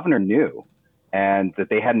the governor knew and that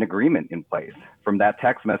they had an agreement in place from that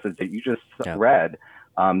text message that you just read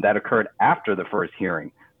that occurred after the first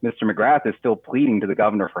hearing. Mr. McGrath is still pleading to the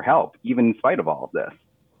governor for help, even in spite of all of this.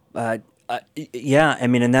 Yeah, I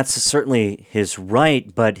mean, and that's certainly his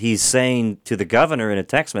right, but he's saying to the governor in a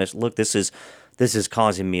text message, look, this is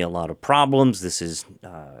causing me a lot of problems. This is,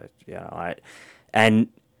 and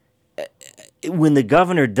when the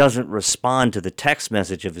governor doesn't respond to the text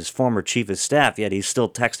message of his former chief of staff, yet he's still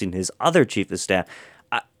texting his other chief of staff,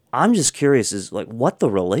 I'm just curious is like what the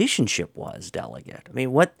relationship was, Delegate. I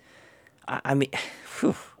mean,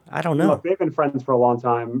 I don't know. Look, they've been friends for a long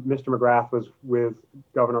time. Mr. McGrath was with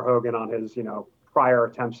Governor Hogan on his, prior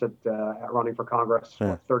attempts at running for Congress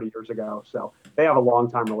 30 years ago. So they have a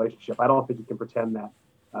long-time relationship. I don't think you can pretend that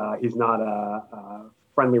he's not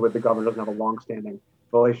friendly with the governor, doesn't have a long-standing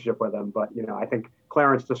relationship with him. But, I think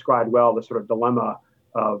Clarence described well the sort of dilemma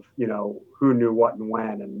of, who knew what and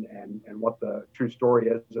when and what the true story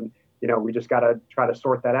is. And, we just got to try to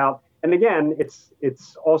sort that out. And again,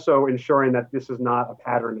 it's also ensuring that this is not a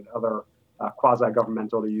pattern in other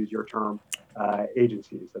quasi-governmental, to use your term,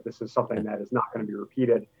 agencies, that this is something that is not going to be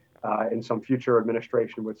repeated in some future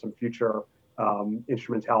administration with some future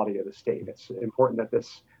instrumentality of the state. It's important that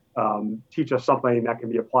this teach us something that can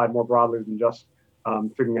be applied more broadly than just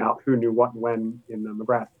figuring out who knew what and when in the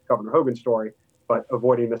McGrath Governor Hogan story, but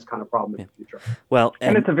avoiding this kind of problem in the future. Well,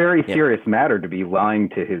 and it's a very serious matter to be lying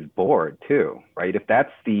to his board too, right? If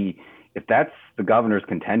that's the governor's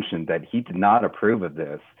contention that he did not approve of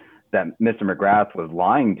this, that Mr. McGrath was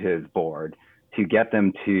lying to his board, to get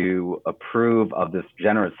them to approve of this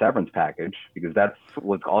generous severance package, because that's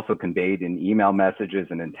what's also conveyed in email messages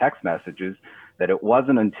and in text messages, that it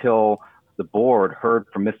wasn't until the board heard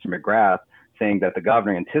from Mr. McGrath saying that the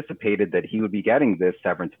governor anticipated that he would be getting this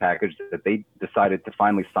severance package that they decided to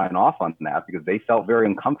finally sign off on that, because they felt very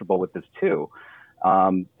uncomfortable with this too.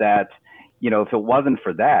 That, if it wasn't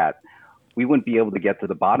for that, we wouldn't be able to get to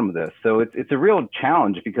the bottom of this. So it's a real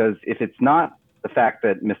challenge, because if it's not the fact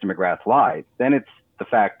that Mr. McGrath lied, then it's the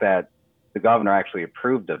fact that the governor actually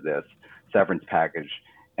approved of this severance package,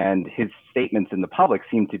 and his statements in the public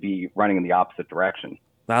seem to be running in the opposite direction.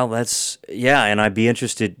 Well, and I'd be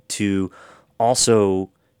interested to also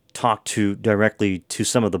talk directly to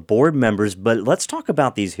some of the board members, but let's talk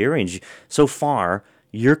about these hearings. So far,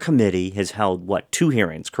 your committee has held, 2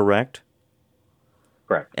 hearings, correct?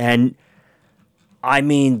 Correct. And I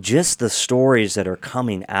mean, just the stories that are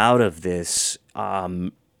coming out of this,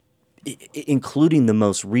 including the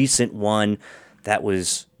most recent one that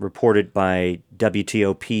was reported by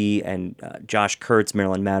WTOP and Josh Kurtz,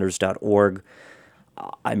 MarylandMatters.org.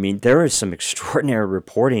 I mean, there is some extraordinary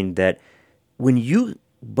reporting that when you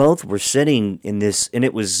both were sitting in this, and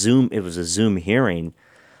it was a Zoom hearing,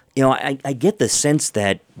 I get the sense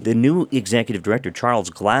that the new executive director,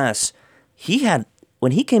 Charles Glass,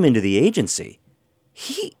 when he came into the agency,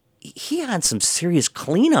 he had some serious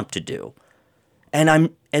cleanup to do.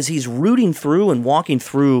 And as he's rooting through and walking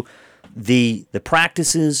through the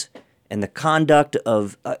practices and the conduct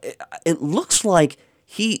of, it looks like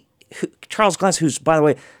Charles Glass, who's, by the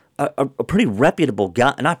way, a pretty reputable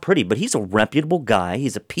guy, not pretty, but he's a reputable guy.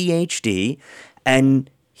 He's a PhD, and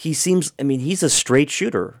he's a straight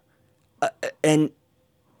shooter. And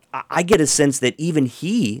I get a sense that even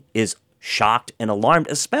he is shocked and alarmed,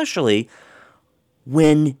 especially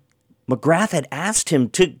when McGrath had asked him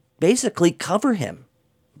to basically cover him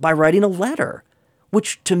by writing a letter,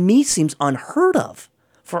 which to me seems unheard of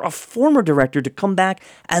for a former director to come back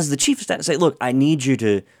as the chief of staff and say, look, I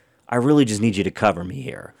really just need you to cover me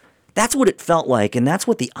here. That's what it felt like, and that's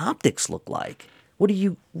what the optics look like.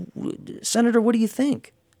 Senator, what do you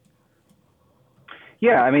think?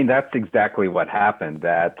 Yeah, I mean, that's exactly what happened.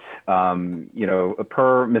 That,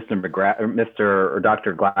 per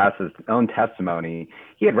Dr. Glass's own testimony,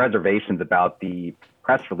 he had reservations about the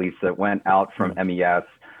press release that went out from MES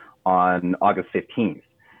on August 15th.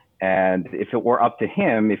 And if it were up to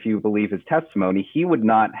him, if you believe his testimony, he would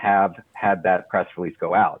not have had that press release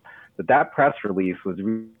go out. But that press release was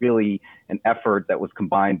really an effort that was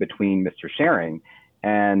combined between Mr. Schering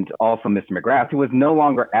and also Mr. McGrath, who was no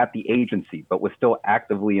longer at the agency, but was still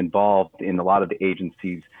actively involved in a lot of the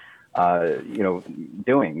agency's,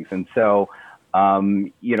 doings. And so,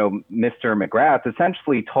 Mr. McGrath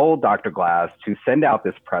essentially told Dr. Glass to send out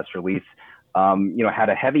this press release, had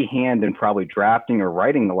a heavy hand in probably drafting or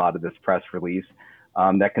writing a lot of this press release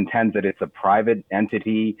that contends that it's a private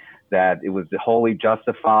entity, that it was wholly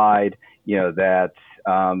justified, that,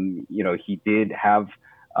 he did have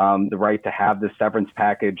the right to have this severance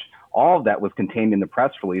package. All of that was contained in the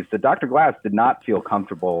press release that Dr. Glass did not feel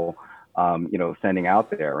comfortable, sending out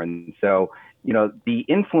there. And so, the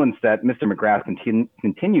influence that Mr. McGrath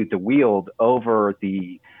continued to wield over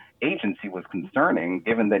the agency was concerning,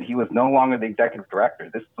 given that he was no longer the executive director.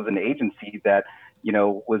 This was an agency that,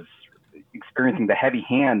 was experiencing the heavy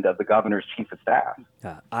hand of the governor's chief of staff.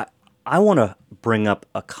 I want to bring up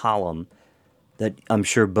a column that I'm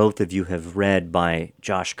sure both of you have read by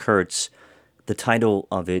Josh Kurtz. The title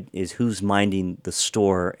of it is Who's Minding the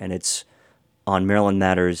Store, and it's on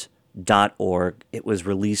MarylandMatters.org. It was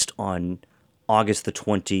released on August the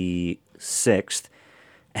 26th,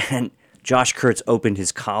 and Josh Kurtz opened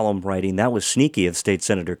his column writing, that was sneaky of State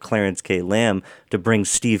Senator Clarence K. Lamb to bring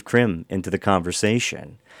Steve Krim into the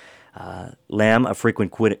conversation. Lamb, a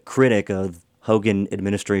frequent critic of Hogan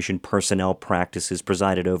administration personnel practices,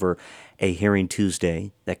 presided over a hearing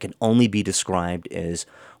Tuesday that can only be described as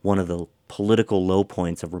one of the political low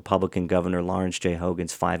points of Republican Governor Lawrence J.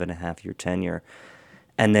 Hogan's 5.5-year tenure.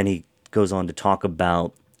 And then he goes on to talk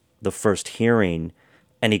about the first hearing,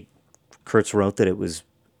 and Kurtz wrote that it was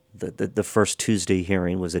the first Tuesday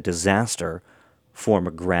hearing was a disaster for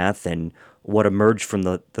McGrath, and what emerged from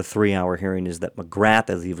the 3-hour hearing is that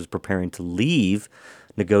McGrath, as he was preparing to leave,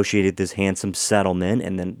 negotiated this handsome settlement,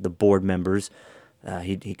 and then the board members,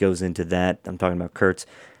 he goes into that. I'm talking about Kurtz.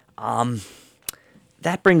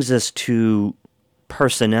 That brings us to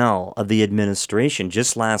personnel of the administration.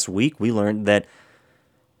 Just last week, we learned that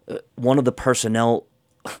one of the personnel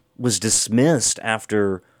was dismissed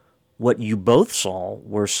after what you both saw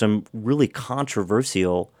were some really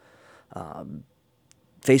controversial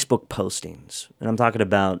Facebook postings, and I'm talking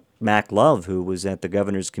about Mac Love, who was at the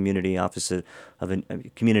governor's community office of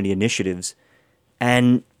community initiatives,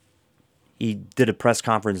 and he did a press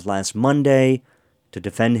conference last Monday to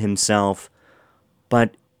defend himself.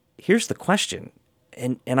 But here's the question,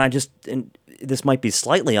 and this might be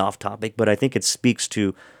slightly off topic, but I think it speaks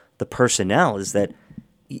to the personnel, is that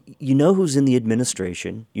you know who's in the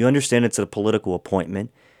administration, you understand it's a political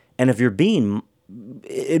appointment, and if you're being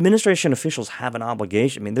administration officials have an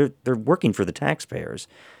obligation. I mean, they're working for the taxpayers.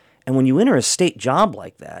 And when you enter a state job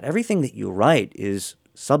like that, everything that you write is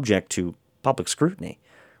subject to public scrutiny,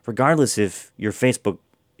 regardless if your Facebook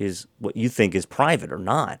is what you think is private or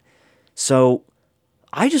not. So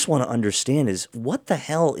I just want to understand is what the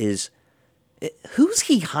hell is, who's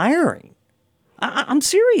he hiring? I'm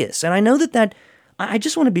serious. And I know that I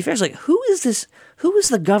just want to be fair. It's like, who is this? Who is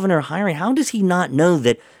the governor hiring? How does he not know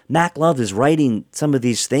that Mac Love is writing some of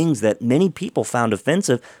these things that many people found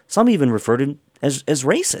offensive? Some even referred to him as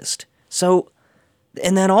racist. So,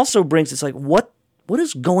 and that also brings, it's like, what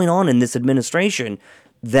is going on in this administration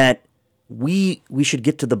that we should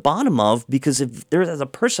get to the bottom of? Because if there's a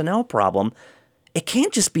personnel problem, it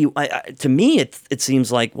can't just be, to me, it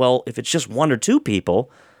seems like, well, if it's just one or two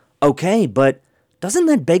people, okay, but doesn't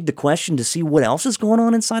that beg the question to see what else is going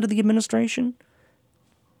on inside of the administration?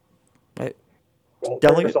 Well,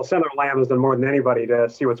 Delegate? Senator Lamb has done more than anybody to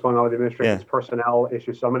see what's going on with the administration's personnel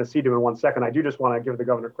issues. So I'm going to cede to him in 1 second. I do just want to give the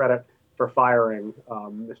governor credit for firing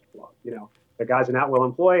Mr. Love. You know, the guy's an at-will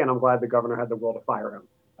employee, and I'm glad the governor had the will to fire him.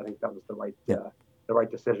 I think that was the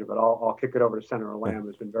right decision. But I'll kick it over to Senator Lamb,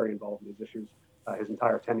 who's been very involved in these issues his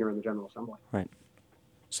entire tenure in the General Assembly. Right,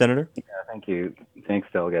 Senator. Yeah, thank you. Thanks,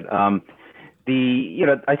 Delegate. I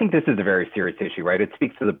think this is a very serious issue, right? It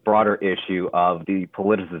speaks to the broader issue of the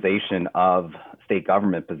politicization of state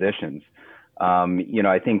government positions.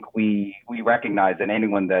 I think we recognize that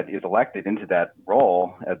anyone that is elected into that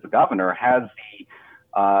role as the governor has the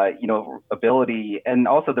ability and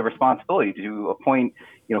also the responsibility to appoint,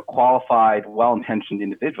 qualified, well-intentioned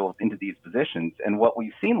individuals into these positions. And what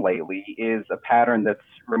we've seen lately is a pattern that's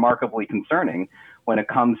remarkably concerning when it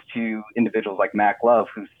comes to individuals like Mac Love,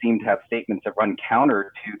 who seem to have statements that run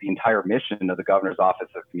counter to the entire mission of the governor's office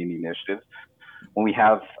of community initiatives. When we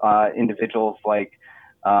have individuals like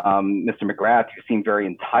Mr. McGrath, who seem very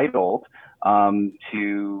entitled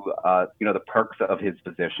to the perks of his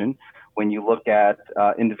position. When you look at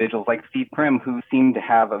individuals like Steve Krim, who seem to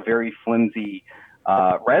have a very flimsy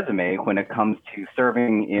resume when it comes to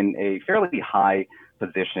serving in a fairly high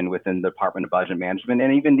position within the Department of Budget Management,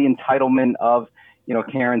 and even the entitlement of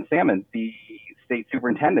Karen Salmon, the state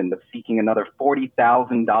superintendent, of seeking another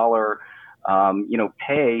 $40,000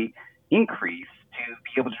 pay increase to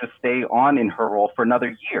be able to just stay on in her role for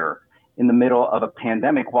another year in the middle of a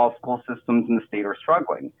pandemic while school systems in the state are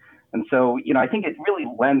struggling. And so, I think it really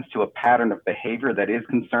lends to a pattern of behavior that is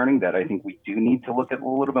concerning, that I think we do need to look at a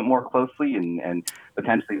little bit more closely, and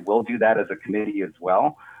potentially will do that as a committee as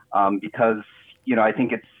well, because, I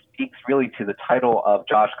think it speaks really to the title of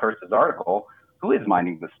Josh Kurtz's article, who is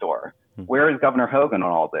minding the store? Where is Governor Hogan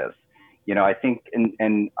on all this? I think,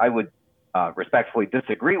 and I would respectfully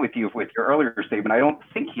disagree with you with your earlier statement. I don't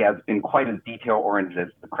think he has been quite as detail-oriented as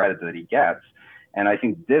the credit that he gets. And I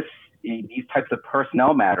think these types of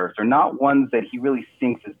personnel matters are not ones that he really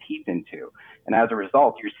sinks his teeth into. And as a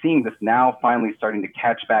result, you're seeing this now finally starting to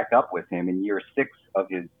catch back up with him in year 6 of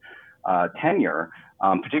his tenure,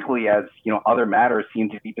 particularly as, other matters seem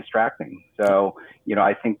to be distracting. So,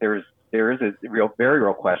 I think there is a very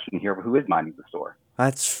real question here of who is minding the store.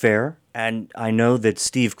 That's fair. And I know that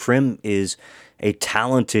Steve Krim is a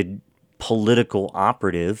talented political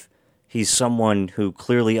operative. He's someone who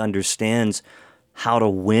clearly understands how to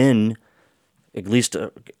win, at least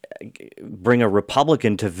bring a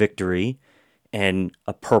Republican to victory in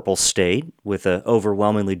a purple state with an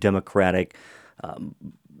overwhelmingly Democratic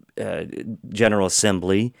General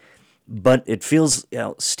Assembly. But it feels,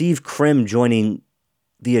 Steve Krim joining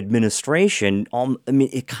the administration,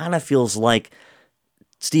 it kind of feels like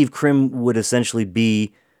Steve Krim would essentially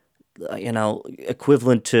be,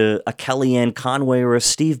 equivalent to a Kellyanne Conway or a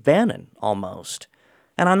Steve Bannon almost.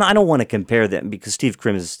 And I don't want to compare them because Steve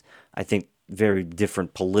Krim is, I think, very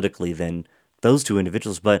different politically than those two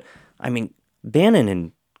individuals. But, Bannon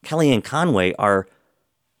and Kellyanne Conway are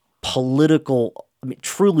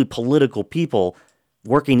truly political people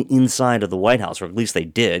working inside of the White House, or at least they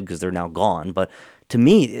did because they're now gone. But to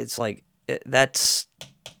me, it's like that's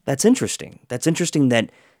interesting. That's interesting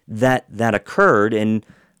that occurred, and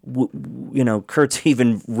Kurtz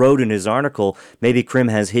even wrote in his article, maybe Krim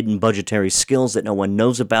has hidden budgetary skills that no one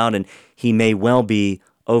knows about, and he may well be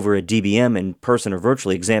over a DBM in person or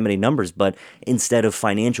virtually examining numbers, but instead of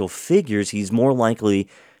financial figures, he's more likely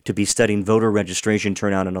to be studying voter registration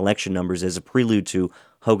turnout and election numbers as a prelude to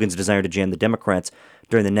Hogan's desire to jam the Democrats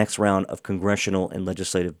during the next round of congressional and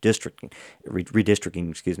legislative redistricting.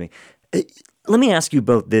 Excuse me. Let me ask you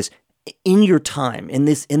both this: in your time in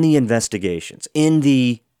the investigations, in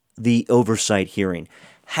the oversight hearing,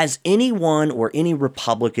 has anyone or any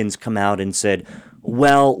Republicans come out and said,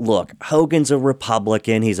 well, look, Hogan's a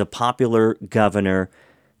Republican. He's a popular governor.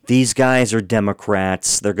 These guys are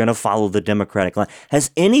Democrats. They're going to follow the Democratic line.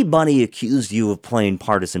 Has anybody accused you of playing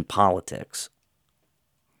partisan politics?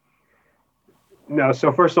 No.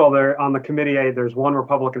 So first of all, there on the committee, there's one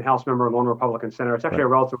Republican House member and one Republican senator. It's actually a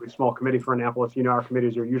relatively small committee for Annapolis. You know, our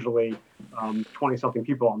committees are usually 20-something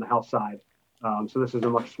people on the House side. So this is a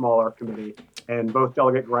much smaller committee. And both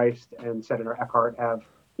Delegate Greist and Senator Eckhart have,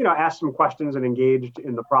 asked some questions and engaged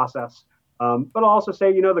in the process. But I'll also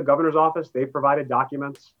say, the governor's office, they've provided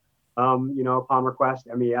documents, upon request.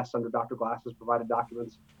 MES under Dr. Glass has provided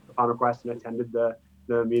documents upon request and attended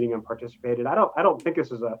the meeting and participated. I don't think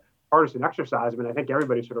this is a partisan exercise. I mean, I think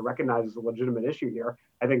everybody sort of recognizes a legitimate issue here.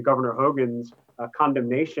 I think Governor Hogan's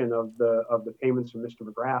condemnation of the payments from Mr.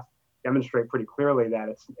 McGrath demonstrate pretty clearly that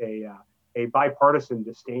it's a bipartisan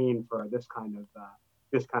disdain for this kind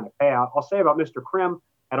of payout. I'll say about Mr. Krim,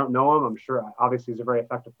 I don't know him. I'm sure obviously he's a very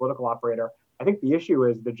effective political operator. I think the issue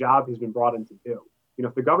is the job he's been brought in to do.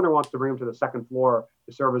 If the governor wants to bring him to the second floor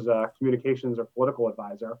to serve as a communications or political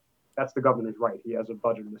advisor, that's the governor's right. He has a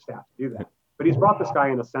budget and a staff to do that. But he's brought this guy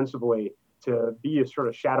in ostensibly to be a sort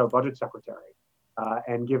of shadow budget secretary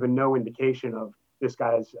and given no indication of this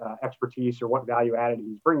guy's expertise or what value added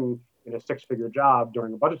he's bringing in a six-figure job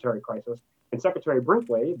during a budgetary crisis. And Secretary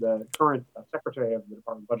Brinkley, the current Secretary of the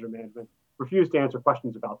Department of Budget Management, refused to answer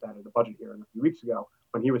questions about that at a budget hearing a few weeks ago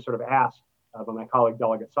when he was sort of asked by my colleague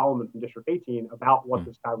Delegate Solomon from District 18 about what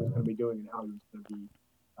this guy was going to be doing and how he was going to be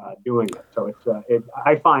doing it. So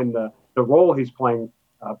I find the role he's playing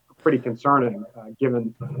pretty concerning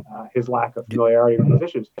given his lack of familiarity with these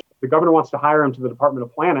issues. If the governor wants to hire him to the Department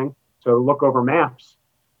of Planning to look over maps,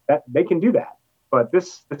 that they can do that. But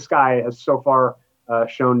this guy has so far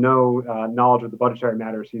shown no knowledge of the budgetary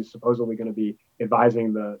matters he's supposedly going to be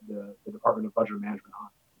advising the Department of Budget Management on.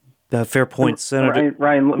 Fair point, Senator.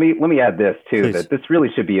 Ryan, let me add this too, Please. that this really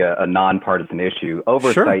should be a nonpartisan issue.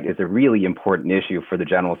 Oversight is a really important issue for the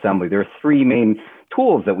General Assembly. There are three main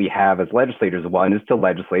tools that we have as legislators. One is to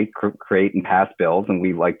legislate, create, and pass bills, and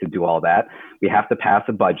we like to do all that. We have to pass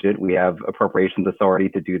a budget. We have appropriations authority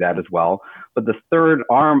to do that as well. But the third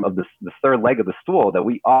arm of the third leg of the stool that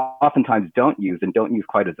we oftentimes don't use and don't use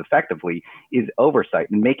quite as effectively is oversight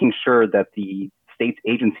and making sure that the state's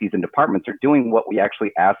agencies and departments are doing what we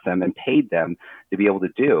actually asked them and paid them to be able to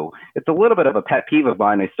do. It's a little bit of a pet peeve of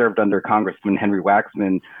mine. I served under Congressman Henry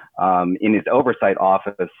Waxman in his oversight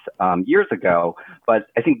office years ago, but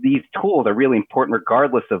I think these tools are really important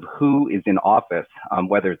regardless of who is in office,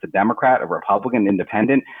 whether it's a Democrat, a Republican,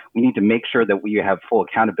 independent. We need to make sure that we have full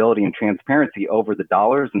accountability and transparency over the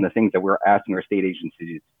dollars and the things that we're asking our state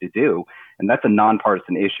agencies to do, and that's a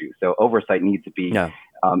nonpartisan issue. So oversight needs to be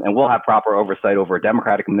and we'll have proper oversight over a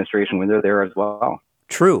Democratic administration when they're there as well.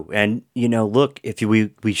 True. And, look, if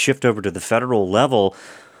we shift over to the federal level,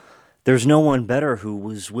 there's no one better who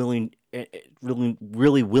was really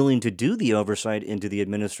willing to do the oversight into the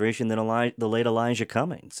administration than the late Elijah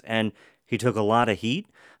Cummings. And he took a lot of heat.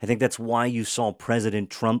 I think that's why you saw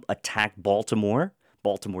President Trump attack Baltimore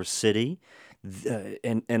City,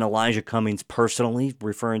 and Elijah Cummings personally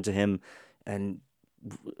referring to him and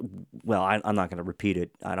well, I'm not going to repeat it.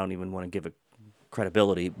 I don't even want to give it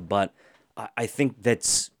credibility, but I think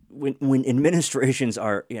that's when administrations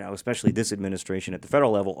are, especially this administration at the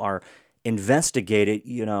federal level, are investigated,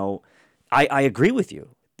 I agree with you.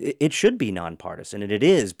 It should be nonpartisan, and it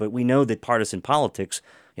is, but we know that partisan politics,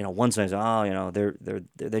 one side says,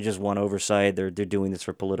 they just want oversight. They're doing this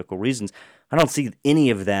for political reasons. I don't see any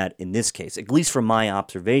of that in this case, at least from my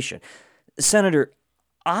observation. Senator,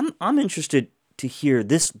 I'm interested to hear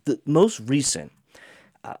the most recent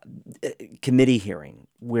committee hearing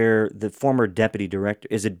where the former deputy director,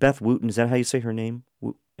 is it Beth Wooten? Is that how you say her name?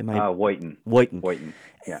 Wooten. Wooten.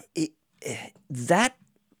 Yeah. That,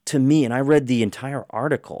 to me, and I read the entire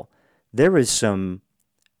article, there is some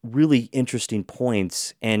really interesting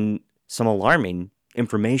points and some alarming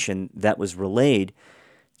information that was relayed.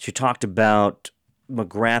 She talked about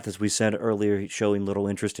McGrath, as we said earlier, showing little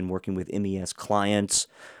interest in working with MES clients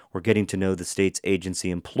or getting to know the state's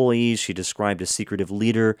agency employees. She described a secretive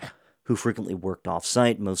leader who frequently worked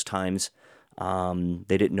off-site. Most times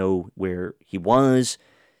they didn't know where he was.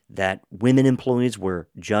 that women employees were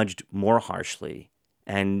judged more harshly.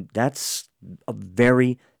 And that's a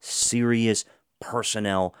very serious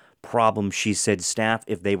personnel problem. She said staff,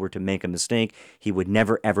 if they were to make a mistake, he would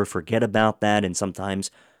never ever forget about that and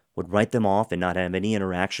sometimes would write them off and not have any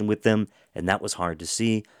interaction with them. And that was hard to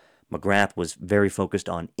see. McGrath was very focused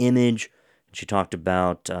on image. She talked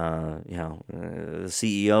about, the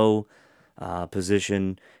CEO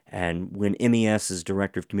position. And when MES's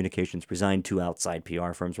director of communications resigned, 2 outside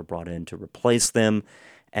PR firms were brought in to replace them.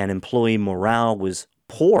 And employee morale was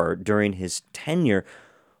poor during his tenure.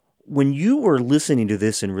 When you were listening to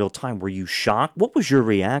this in real time, were you shocked? What was your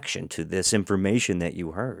reaction to this information that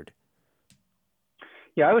you heard?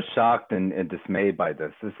 Yeah, I was shocked and dismayed by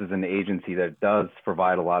this. This is an agency that does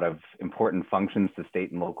provide a lot of important functions to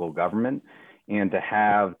state and local government. And to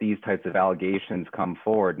have these types of allegations come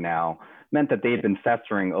forward now meant that they'd been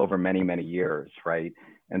festering over many, many years, right?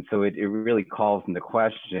 And so it really calls into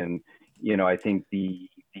question, I think the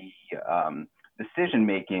decision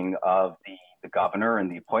making of the governor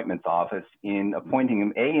and the appointments office in appointing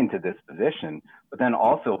him into this position, but then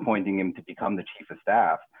also appointing him to become the chief of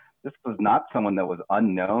staff. This was not someone that was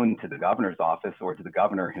unknown to the governor's office or to the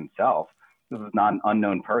governor himself. This was not an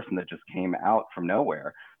unknown person that just came out from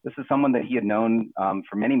nowhere. This is someone that he had known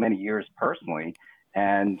for many, many years personally.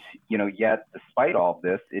 And, yet despite all of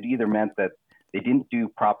this, it either meant that they didn't do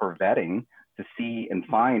proper vetting to see and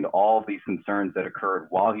find all of these concerns that occurred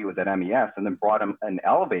while he was at MES, and then brought him and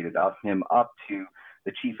elevated him up to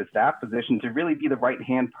the chief of staff position to really be the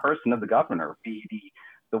right-hand person of the governor, be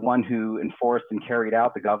the one who enforced and carried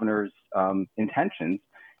out the governor's intentions.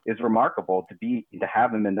 Is remarkable to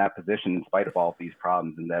have him in that position in spite of all of these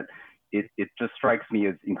problems. And that it just strikes me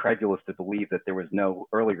as incredulous to believe that there was no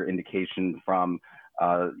earlier indication from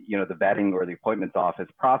the vetting or the appointments office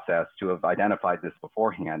process to have identified this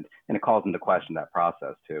beforehand. And it calls into question that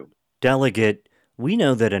process too. Delegate, we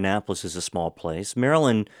know that Annapolis is a small place.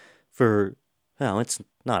 Maryland, it's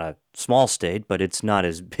not a small state, but it's not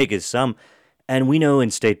as big as some. And we know in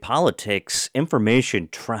state politics, information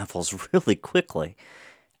travels really quickly.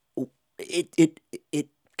 It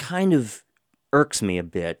kind of irks me a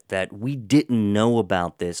bit that we didn't know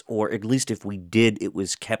about this, or at least if we did, it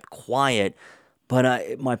was kept quiet.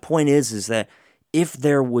 But my point is that if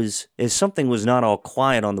something was not all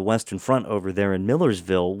quiet on the Western Front over there in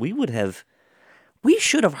Millersville, we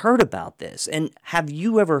should have heard about this. And have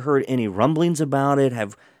you ever heard any rumblings about it?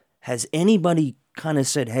 Has anybody kind of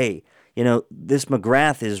said, hey, this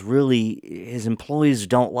McGrath is really, his employees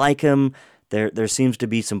don't like him. There seems to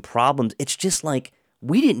be some problems. It's just like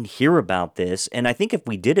we didn't hear about this, and I think if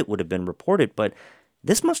we did, it would have been reported. But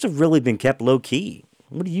this must have really been kept low key.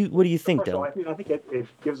 What do you think, Del? I think it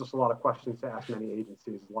gives us a lot of questions to ask many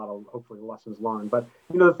agencies, a lot of hopefully lessons learned. But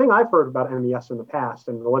the thing I've heard about MES in the past,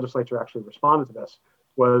 and the legislature actually responded to this,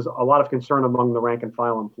 was a lot of concern among the rank and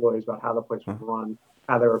file employees about how the place was run,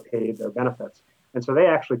 how they were paid, their benefits. And so they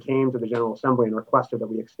actually came to the General Assembly and requested that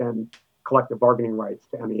we extend collective bargaining rights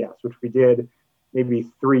to MES, which we did maybe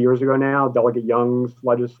 3 years ago now. Delegate Young's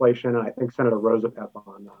legislation, and I think Senator Rosapep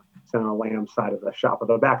on Senator Lamb's side of the shop.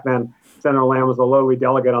 Although back then, Senator Lamb was the lowly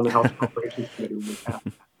delegate on the House Appropriations Committee when we passed.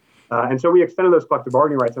 And so we extended those collective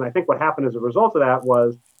bargaining rights. And I think what happened as a result of that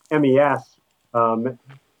was MES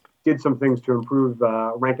did some things to improve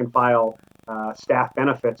rank and file staff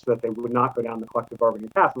benefits so that they would not go down the collective bargaining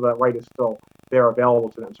path, so that right is still there available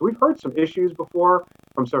to them. So we've heard some issues before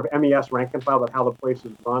from sort of MES rank and file about how the place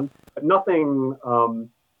is run, but nothing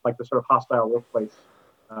like the sort of hostile workplace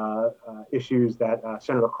issues that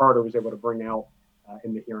Senator Carter was able to bring out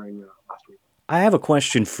in the hearing last week. I have a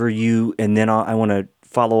question for you, and then I want to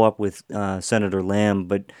follow up with Senator Lamb,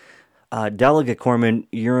 but Delegate Corman,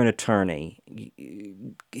 you're an attorney.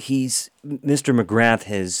 Mr. McGrath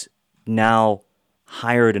has now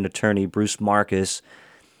hired an attorney, Bruce Marcus.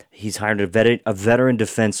 He's hired a veteran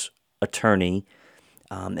defense attorney,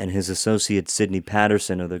 and his associate, Sidney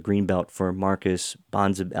Patterson of the Greenbelt firm Marcus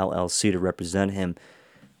Bonzib LLC, to represent him.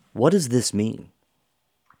 What does this mean?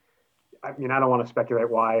 I mean, I don't want to speculate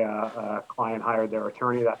why a client hired their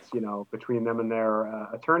attorney. That's, between them and their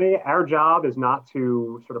attorney. Our job is not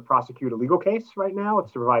to sort of prosecute a legal case right now.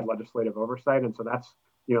 It's to provide legislative oversight. And so that's,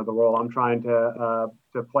 the role I'm trying to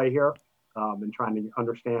play here, and trying to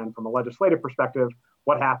understand from a legislative perspective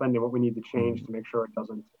what happened and what we need to change to make sure it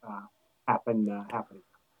doesn't happen.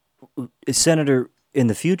 Senator, in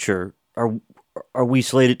the future, are we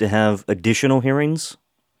slated to have additional hearings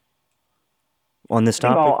on this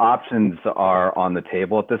topic? I think all options are on the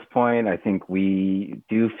table at this point. I think we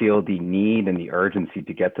do feel the need and the urgency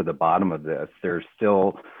to get to the bottom of this. There's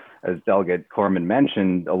still as Delegate Corman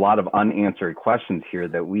mentioned, a lot of unanswered questions here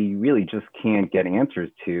that we really just can't get answers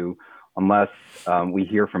to unless we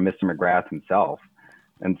hear from Mr. McGrath himself.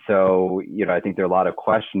 And so, I think there are a lot of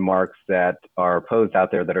question marks that are posed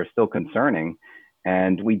out there that are still concerning.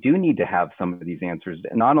 And we do need to have some of these answers,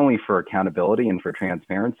 not only for accountability and for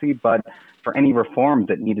transparency, but for any reforms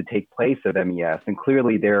that need to take place at MES. And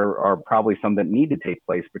clearly there are probably some that need to take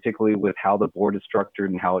place, particularly with how the board is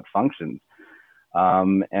structured and how it functions.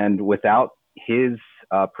 And without his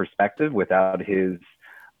perspective, without his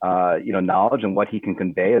knowledge and what he can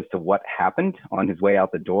convey as to what happened on his way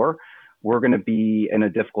out the door, we're going to be in a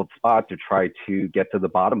difficult spot to try to get to the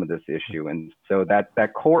bottom of this issue. And so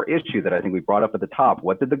that core issue that I think we brought up at the top,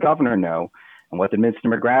 what did the governor know and what did Mr.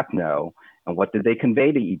 McGrath know and what did they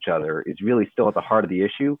convey to each other, is really still at the heart of the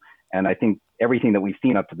issue. And I think everything that we've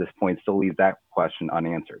seen up to this point still leaves that question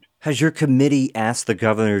unanswered. Has your committee asked the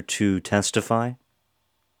governor to testify?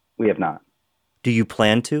 We have not. Do you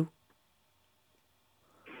plan to?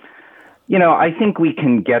 I think we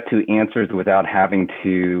can get to answers without having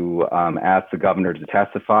to ask the governor to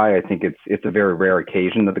testify. I think it's a very rare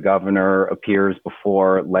occasion that the governor appears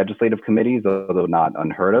before legislative committees, although not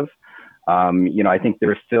unheard of. I think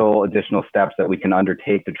there are still additional steps that we can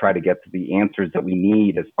undertake to try to get to the answers that we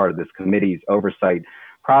need as part of this committee's oversight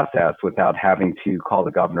process without having to call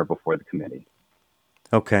the governor before the committee.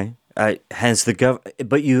 Okay.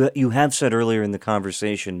 But you have said earlier in the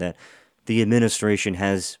conversation that the administration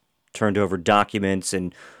has turned over documents,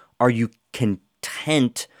 and are you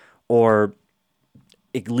content, or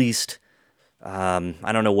at least I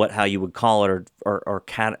don't know how you would call it or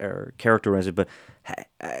characterize it, but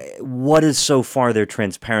what has so far their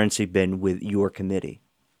transparency been with your committee,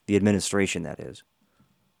 the administration, that is?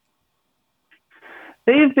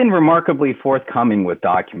 They have been remarkably forthcoming with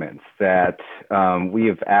documents that we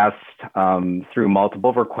have asked through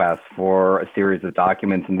multiple requests for a series of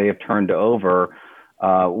documents, and they have turned over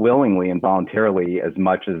willingly and voluntarily as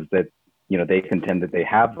much as that they contend that they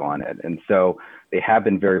have on it. And so they have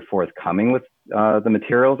been very forthcoming with the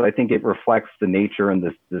materials. I think it reflects the nature and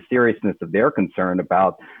the seriousness of their concern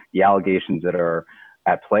about the allegations that are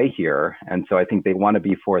at play here. And so I think they want to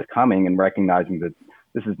be forthcoming and recognizing that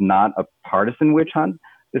this is not a partisan witch hunt.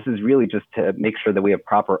 This is really just to make sure that we have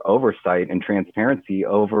proper oversight and transparency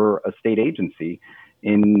over a state agency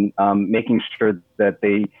in making sure that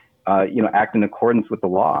they act in accordance with the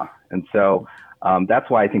law. And so that's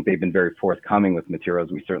why I think they've been very forthcoming with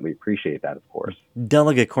materials. We certainly appreciate that, of course.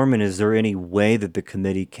 Delegate Corman, is there any way that the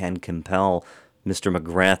committee can compel Mr.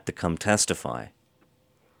 McGrath to come testify?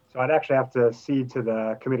 So I'd actually have to cede to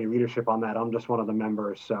the committee leadership on that. I'm just one of the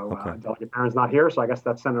members. So Delegate Barron's not here, so I guess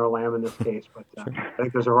that's Senator Lamb in this case. But sure. I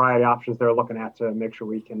think there's a variety of options they're looking at to make sure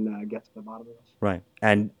we can get to the bottom of this. Right.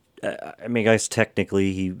 And I guess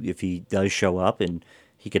technically, if he does show up, and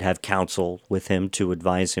he could have counsel with him to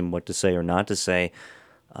advise him what to say or not to say.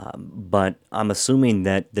 But I'm assuming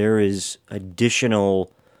that there is an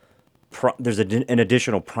additional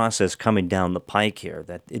process coming down the pike here,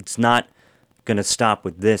 that it's not going to stop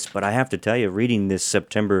with this. But I have to tell you, reading this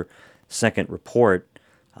September 2nd report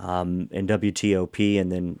in WTOP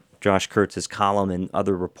and then Josh Kurtz's column and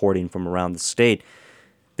other reporting from around the state,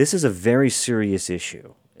 this is a very serious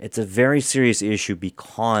issue. It's a very serious issue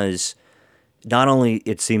because not only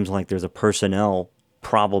it seems like there's a personnel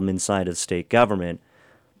problem inside of state government,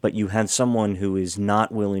 but you have someone who is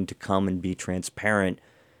not willing to come and be transparent,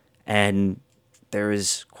 and there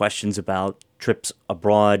is questions about trips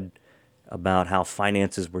abroad, about how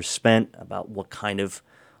finances were spent, about what kind of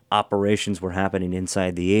operations were happening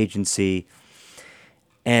inside the agency.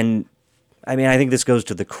 And I think this goes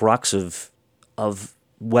to the crux of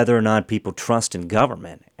whether or not people trust in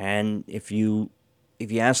government. And if you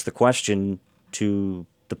ask the question to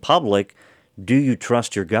the public, do you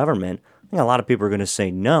trust your government? I think a lot of people are going to say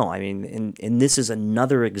no. And this is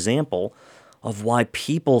another example of why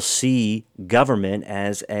people see government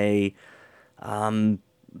as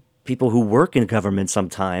people who work in government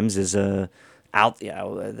sometimes as the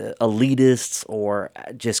elitists, or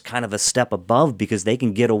just kind of a step above, because they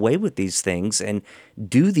can get away with these things and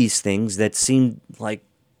do these things that seem like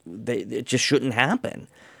it just shouldn't happen.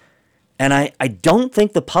 And I don't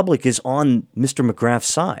think the public is on Mr. McGrath's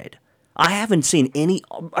side. I haven't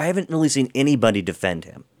really seen anybody defend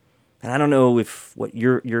him. And I don't know if what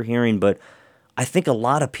you're hearing, but I think a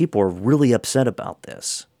lot of people are really upset about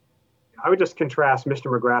this. I would just contrast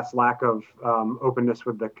Mr. McGrath's lack of openness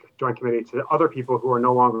with the Joint Committee to other people who are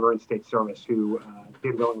no longer in state service who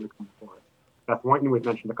did willingly come forward. Beth Boynton, we've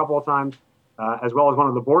mentioned a couple of times, as well as one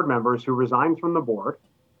of the board members who resigned from the board.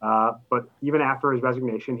 But even after his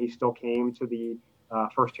resignation, he still came to the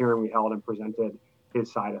first hearing we held and presented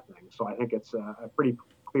his side of things. So I think it's a pretty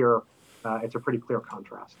clear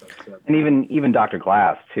contrast. And even Dr.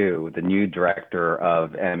 Glass too, the new director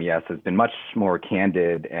of MES, has been much more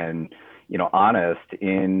candid and honest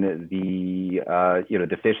in the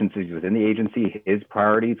deficiencies within the agency, his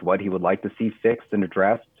priorities, what he would like to see fixed and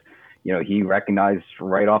addressed. He recognized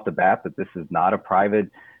right off the bat that this is not a private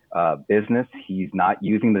business. He's not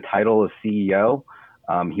using the title of CEO.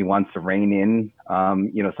 He wants to rein in,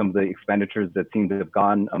 some of the expenditures that seem to have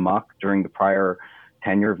gone amok during the prior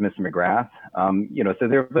tenure of Mr. McGrath. So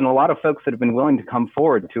there have been a lot of folks that have been willing to come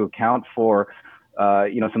forward to account for,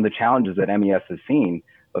 some of the challenges that MES has seen,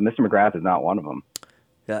 but Mr. McGrath is not one of them.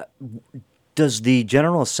 Does the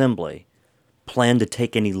General Assembly plan to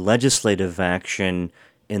take any legislative action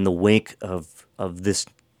in the wake of this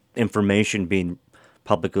information being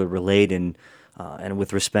publicly relayed and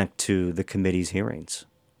with respect to the committee's hearings?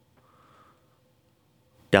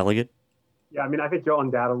 Delegate? Yeah, I mean, I think you'll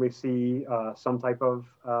undoubtedly see some type of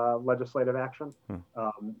legislative action.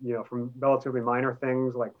 From relatively minor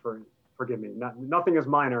things like, forgive me, nothing is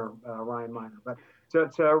minor, Ryan Minor, but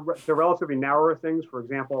to relatively narrower things. For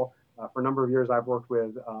example, for a number of years, I've worked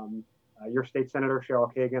with your state senator,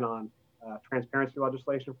 Cheryl Kagan, on transparency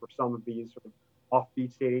legislation for some of these sort of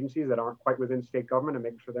offbeat state agencies that aren't quite within state government, and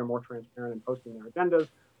making sure they're more transparent in posting their agendas,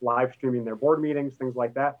 live streaming their board meetings, things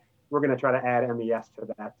like that. We're going to try to add MES to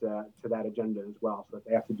that agenda as well, so that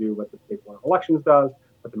they have to do what the State Board of Elections does,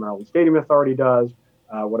 what the Maryland Stadium Authority does,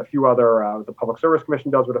 what a few other, the Public Service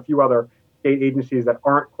Commission does, what a few other state agencies that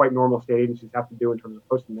aren't quite normal state agencies have to do in terms of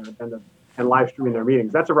posting their agendas and live streaming their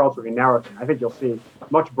meetings. That's a relatively narrow thing. I think you'll see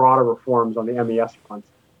much broader reforms on the MES front,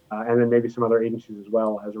 and then maybe some other agencies as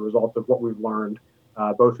well, as a result of what we've learned,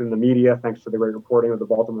 both in the media, thanks to the great reporting of the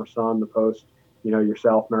Baltimore Sun, the Post,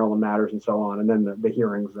 yourself, Maryland Matters, and so on, and then the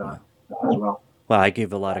hearings as well. Well, I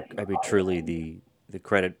gave truly the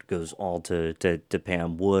credit goes all to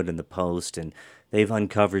Pam Wood and the Post, and they've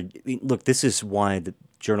uncovered. Look, this is why the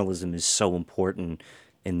journalism is so important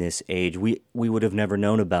in this age. We would have never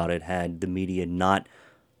known about it had the media not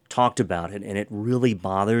talked about it, and it really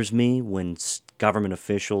bothers me when government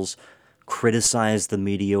officials criticize the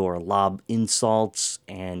media or lob insults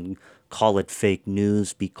and call it fake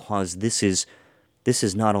news, because this is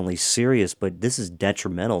not only serious, but this is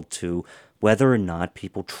detrimental to whether or not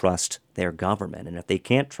people trust their government. And if they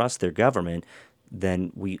can't trust their government,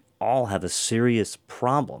 then we all have a serious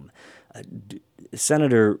problem.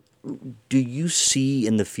 Senator, do you see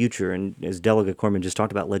in the future, and as Delegate Corman just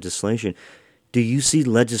talked about legislation, do you see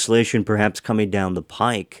legislation perhaps coming down the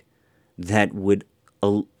pike that would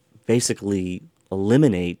basically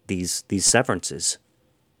eliminate these severances?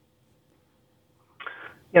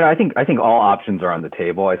 I think all options are on the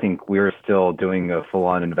table. I think we're still doing a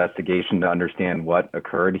full-on investigation to understand what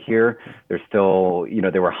occurred here. There's still,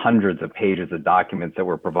 there were hundreds of pages of documents that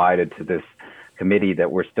were provided to this committee that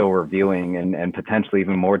we're still reviewing, and potentially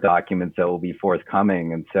even more documents that will be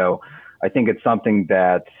forthcoming. And so I think it's something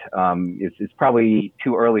that is probably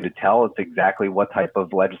too early to tell. It's exactly what type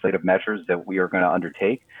of legislative measures that we are going to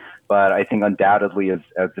undertake. But I think undoubtedly, as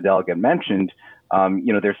the delegate mentioned,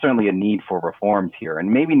 there's certainly a need for reforms here,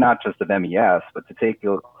 and maybe not just of MES, but to take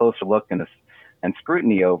a closer look and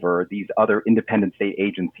scrutiny over these other independent state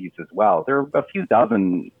agencies as well. There are a few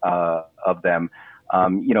dozen of them,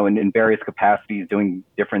 in various capacities doing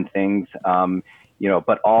different things,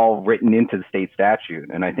 but all written into the state statute.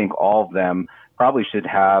 And I think all of them probably should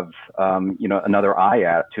have, another eye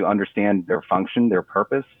at to understand their function, their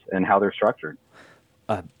purpose, and how they're structured.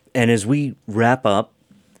 And as we wrap up,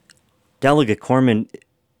 Delegate Corman,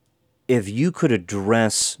 if you could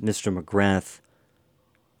address Mr. McGrath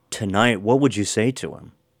tonight, what would you say to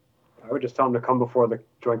him? I would just tell him to come before the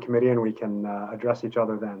Joint Committee, and we can address each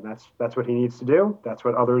other then. That's what he needs to do. That's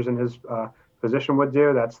what others in his position would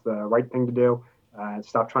do. That's the right thing to do. And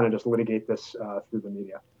stop trying to just litigate this through the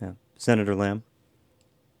media. Yeah. Senator Lamb?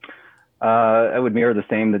 I would mirror the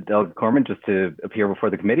same that Delegate Corman, just to appear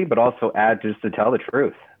before the committee, but also add just to tell the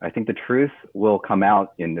truth. I think the truth will come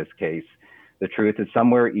out in this case. The truth is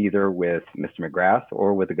somewhere either with Mr. McGrath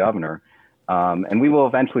or with the governor, and we will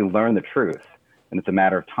eventually learn the truth, and it's a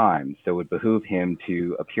matter of time. So it would behoove him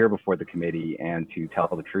to appear before the committee and to tell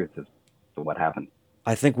the truth as to what happened.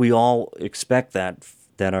 I think we all expect that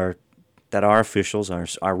our officials,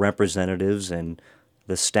 our representatives, and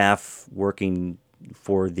the staff working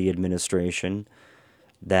for the administration,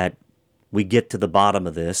 that we get to the bottom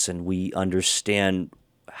of this and we understand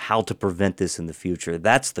how to prevent this in the future.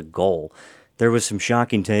 That's the goal. There was some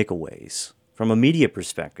shocking takeaways from a media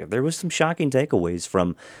perspective. There was some shocking takeaways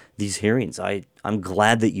from these hearings. I'm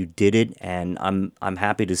glad that you did it, and I'm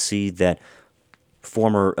happy to see that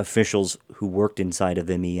former officials who worked inside of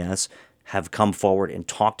MES have come forward and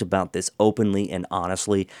talked about this openly and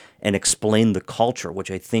honestly and explained the culture,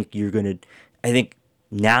 which I think I think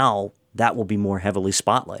now that will be more heavily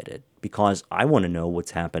spotlighted because I want to know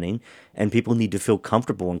what's happening and people need to feel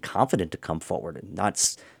comfortable and confident to come forward and not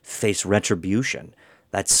face retribution.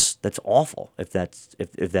 That's awful if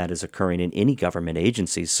that is occurring in any government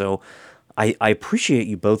agency. So I appreciate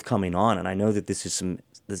you both coming on, and I know that this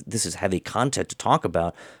is heavy content to talk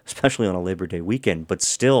about, especially on a Labor Day weekend. But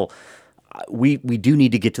still, we do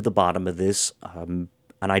need to get to the bottom of this, and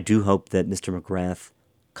I do hope that Mr. McGrath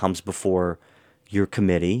comes before your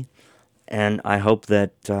committee, and I hope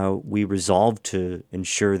that we resolve to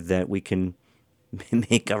ensure that we can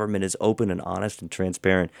make government as open and honest and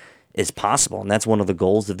transparent as possible. And that's one of the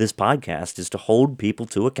goals of this podcast, is to hold people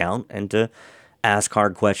to account and to ask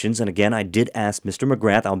hard questions. And again, I did ask Mr.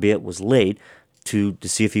 McGrath, albeit it was late, to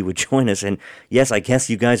see if he would join us. And yes, I guess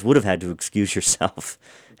you guys would have had to excuse yourself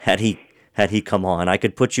had he come on. I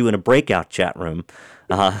could put you in a breakout chat room.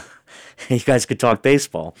 You guys could talk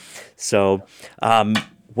baseball. So,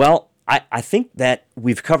 well, I think that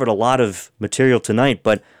we've covered a lot of material tonight,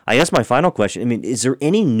 but I guess my final question, I mean, is there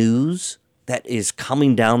any news that is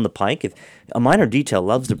coming down the pike? If a minor detail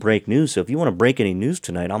loves to break news, so if you want to break any news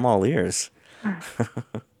tonight, I'm all ears.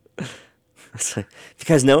 So, if you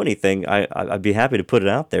guys know anything, I'd be happy to put it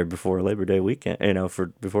out there before Labor Day weekend,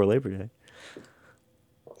 before Labor Day.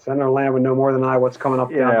 Senator Lamb would know more than I what's coming up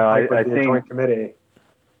down the pike with the Joint Committee.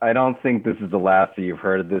 I don't think this is the last that you've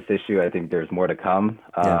heard of this issue. I think there's more to come.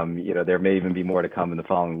 There may even be more to come in the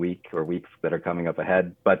following week or weeks that are coming up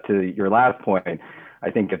ahead. But to your last point, I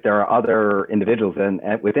think if there are other individuals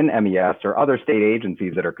within MES or other state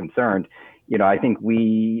agencies that are concerned, I think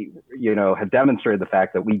we, have demonstrated the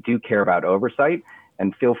fact that we do care about oversight,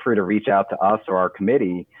 and feel free to reach out to us or our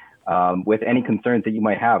committee with any concerns that you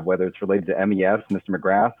might have, whether it's related to MES, Mr.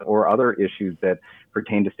 McGrath, or other issues that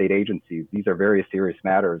pertain to state agencies. These are very serious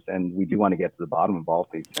matters, and we do want to get to the bottom of all of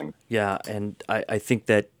these things. Yeah, and I think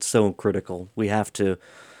that's so critical.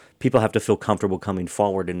 People have to feel comfortable coming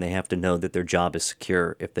forward, and they have to know that their job is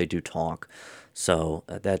secure if they do talk. So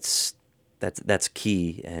that's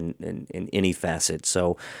key in any facet.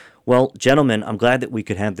 So, well, gentlemen, I'm glad that we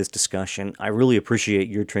could have this discussion. I really appreciate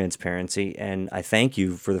your transparency, and I thank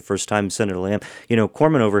you for the first time, Senator Lamb.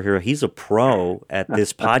 Corman over here, he's a pro at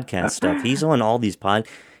this podcast stuff. He's on all these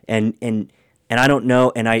and I don't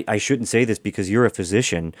know, and I shouldn't say this because you're a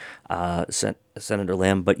physician, Senator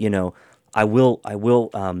Lamb, but I will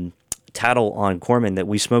tattle on Corman that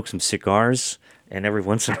we smoke some cigars. And every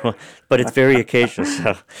once in a while, but it's very occasional.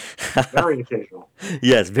 So. Very occasional.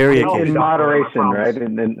 Yes, very occasional. In moderation, right?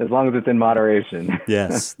 And as long as it's in moderation.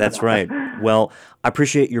 Yes, that's right. Well, I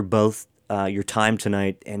appreciate your time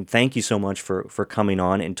tonight, and thank you so much for coming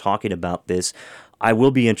on and talking about this. I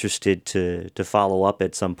will be interested to follow up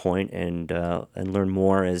at some point and learn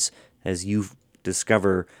more as you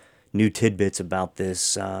discover new tidbits about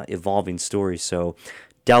this evolving story. So.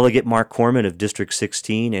 Delegate Mark Corman of District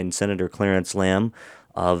 16 and Senator Clarence Lamb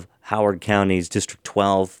of Howard County's District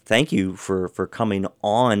 12, thank you for coming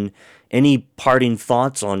on. Any parting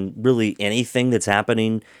thoughts on really anything that's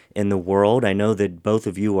happening in the world? I know that both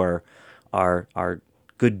of you are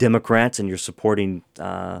good Democrats and you're supporting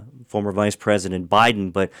former Vice President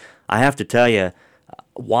Biden, but I have to tell you,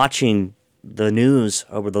 watching the news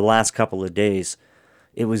over the last couple of days,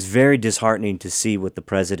 it was very disheartening to see what the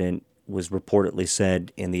president was reportedly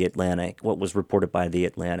said in the Atlantic, what was reported by the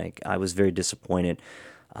Atlantic. I was very disappointed,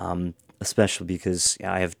 especially because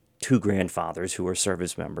I have two grandfathers who are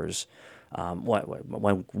service members.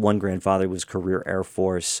 One grandfather was career Air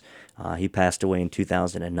Force. He passed away in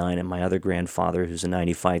 2009, and my other grandfather, who's a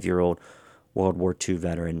 95-year-old World War II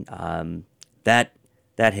veteran, that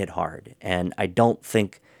hit hard. And I don't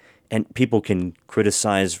think, and people can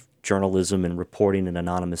criticize journalism and reporting and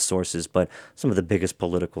anonymous sources, but some of the biggest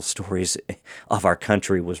political stories of our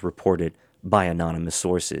country was reported by anonymous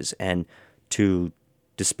sources, and to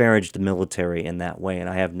disparage the military in that way.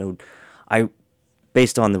 And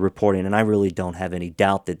based on the reporting, and I really don't have any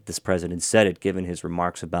doubt that this president said it, given his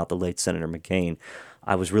remarks about the late Senator McCain,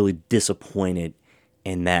 I was really disappointed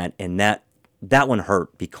in that, and that one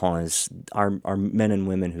hurt because our men and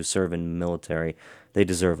women who serve in the military, they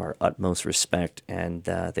deserve our utmost respect, and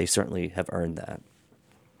they certainly have earned that.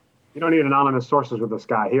 You don't need anonymous sources with this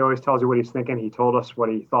guy. He always tells you what he's thinking. He told us what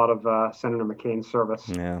he thought of Senator McCain's service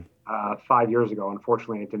 5 years ago.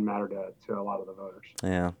 Unfortunately, it didn't matter to a lot of the voters.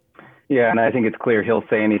 Yeah. Yeah, and I think it's clear he'll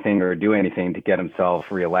say anything or do anything to get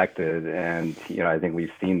himself reelected. And, I think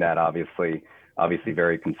we've seen that obviously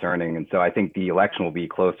very concerning. And so I think the election will be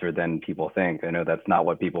closer than people think. I know that's not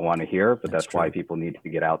what people want to hear, but that's why people need to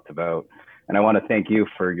get out to vote. And I want to thank you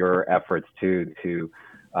for your efforts too, to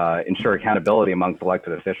ensure accountability amongst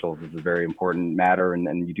elected officials. This is a very important matter.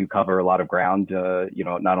 And you do cover a lot of ground,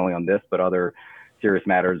 not only on this, but other serious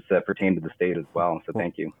matters that pertain to the state as well. So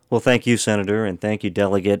thank you. Well, thank you, Senator, and thank you,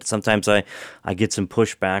 Delegate. Sometimes I get some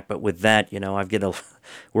pushback, but with that,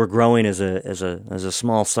 we're growing as a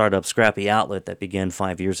small startup, scrappy outlet that began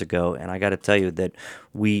 5 years ago, and I got to tell you that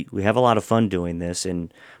we have a lot of fun doing this,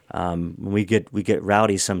 and we get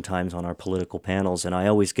rowdy sometimes on our political panels, and I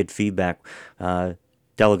always get feedback.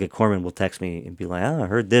 Delegate Corman will text me and be like, I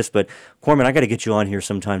heard this, but Corman, I got to get you on here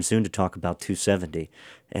sometime soon to talk about 270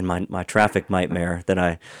 and my traffic nightmare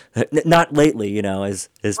that not lately, as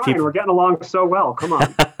Ryan, people. we're getting along so well. Come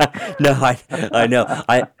on. No, I know.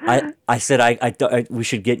 I said I thought we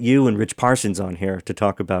should get you and Rich Parsons on here to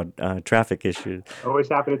talk about traffic issues. Always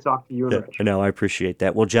happy to talk to you and Rich. No, I appreciate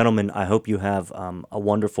that. Well, gentlemen, I hope you have a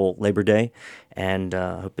wonderful Labor Day, and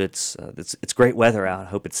hope it's great weather out. I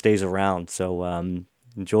hope it stays around. So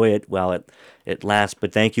enjoy it while it lasts.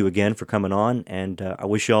 But thank you again for coming on, and I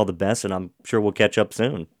wish you all the best, and I'm sure we'll catch up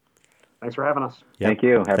soon. Thanks for having us. Yep. Thank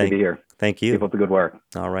you. Happy to be here. Thank you. Keep up the good work.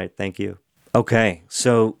 All right. Thank you. Okay.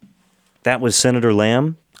 So that was Senator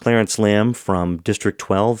Clarence Lamb from District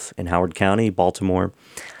 12 in Howard County, Baltimore,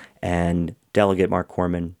 and Delegate Mark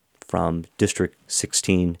Corman from District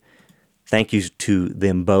 16. Thank you to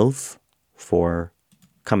them both for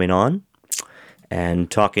coming on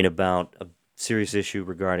and talking about a serious issue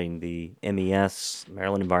regarding the MES,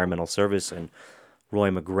 Maryland Environmental Service, and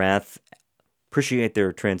Roy McGrath. Appreciate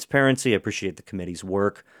their transparency. I appreciate the committee's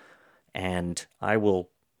work, and I will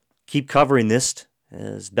keep covering this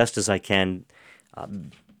as best as I can.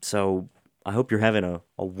 So I hope you're having a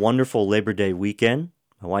wonderful Labor Day weekend.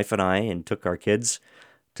 My wife and I took our kids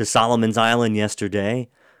to Solomon's Island yesterday.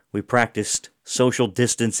 We practiced social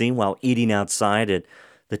distancing while eating outside at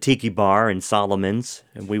the Tiki Bar in Solomon's,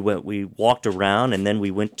 and we walked around, and then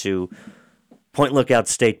we went to Point Lookout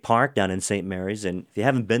State Park down in St. Mary's. And if you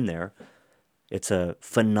haven't been there, it's a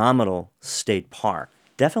phenomenal state park.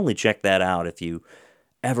 Definitely check that out if you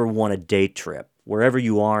ever want a day trip, wherever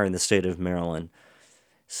you are in the state of Maryland.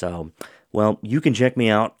 So, well, you can check me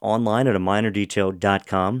out online at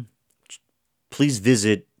aminordetail.com. Please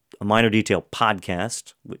visit A Minor Detail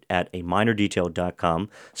Podcast at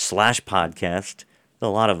aminordetail.com/podcast. A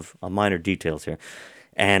lot of minor details here.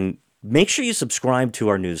 And make sure you subscribe to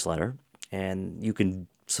our newsletter. And you can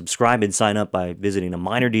subscribe and sign up by visiting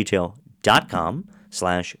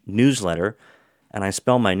aminordetail.com/newsletter. And I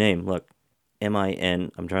spell my name. Look,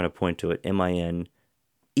 M-I-N, I'm trying to point to it,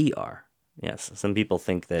 M-I-N-E-R. Yes, some people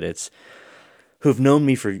think that it's, who've known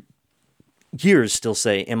me for years still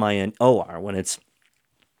say M-I-N-O-R when it's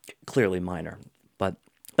clearly minor. But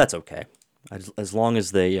that's okay. As long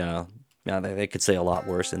as they could say a lot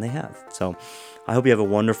worse, and they have. So I hope you have a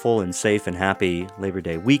wonderful and safe and happy Labor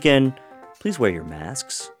Day weekend. Please wear your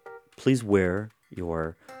masks. Please wear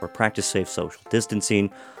or practice safe social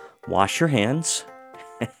distancing. Wash your hands.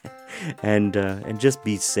 and just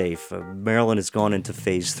be safe. Maryland has gone into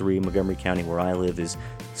Phase 3. Montgomery County, where I live, is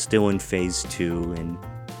still in Phase 2. And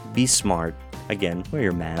be smart. Again, wear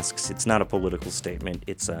your masks. It's not a political statement.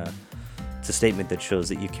 It's a statement that shows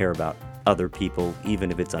that you care about other people,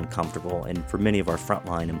 even if it's uncomfortable. And for many of our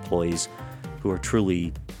frontline employees who are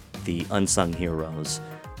truly the unsung heroes,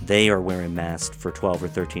 they are wearing masks for 12 or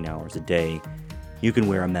 13 hours a day. You can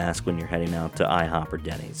wear a mask when you're heading out to IHOP or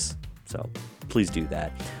Denny's. So please do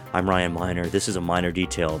that. I'm Ryan Miner. This is a Minor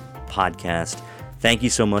Detail podcast. Thank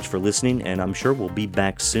you so much for listening, and I'm sure we'll be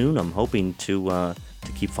back soon. I'm hoping to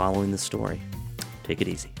keep following the story. Take it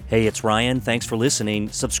easy. Hey, it's Ryan. Thanks for listening.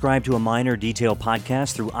 Subscribe to A Minor Detail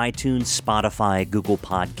podcast through iTunes, Spotify, Google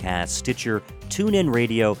Podcasts, Stitcher, TuneIn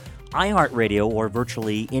Radio, iHeartRadio, or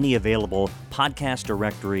virtually any available podcast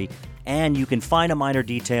directory. And you can find A Minor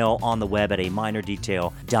Detail on the web at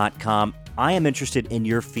aminordetail.com. I am interested in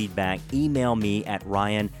your feedback. Email me at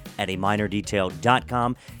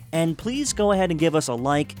ryan@aminordetail.com. And please go ahead and give us a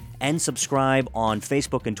like and subscribe on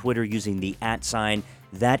Facebook and Twitter using the @sign.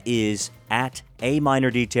 That is at A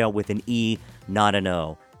Minor Detail with an E, not an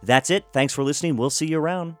O. That's it. Thanks for listening. We'll see you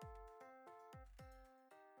around.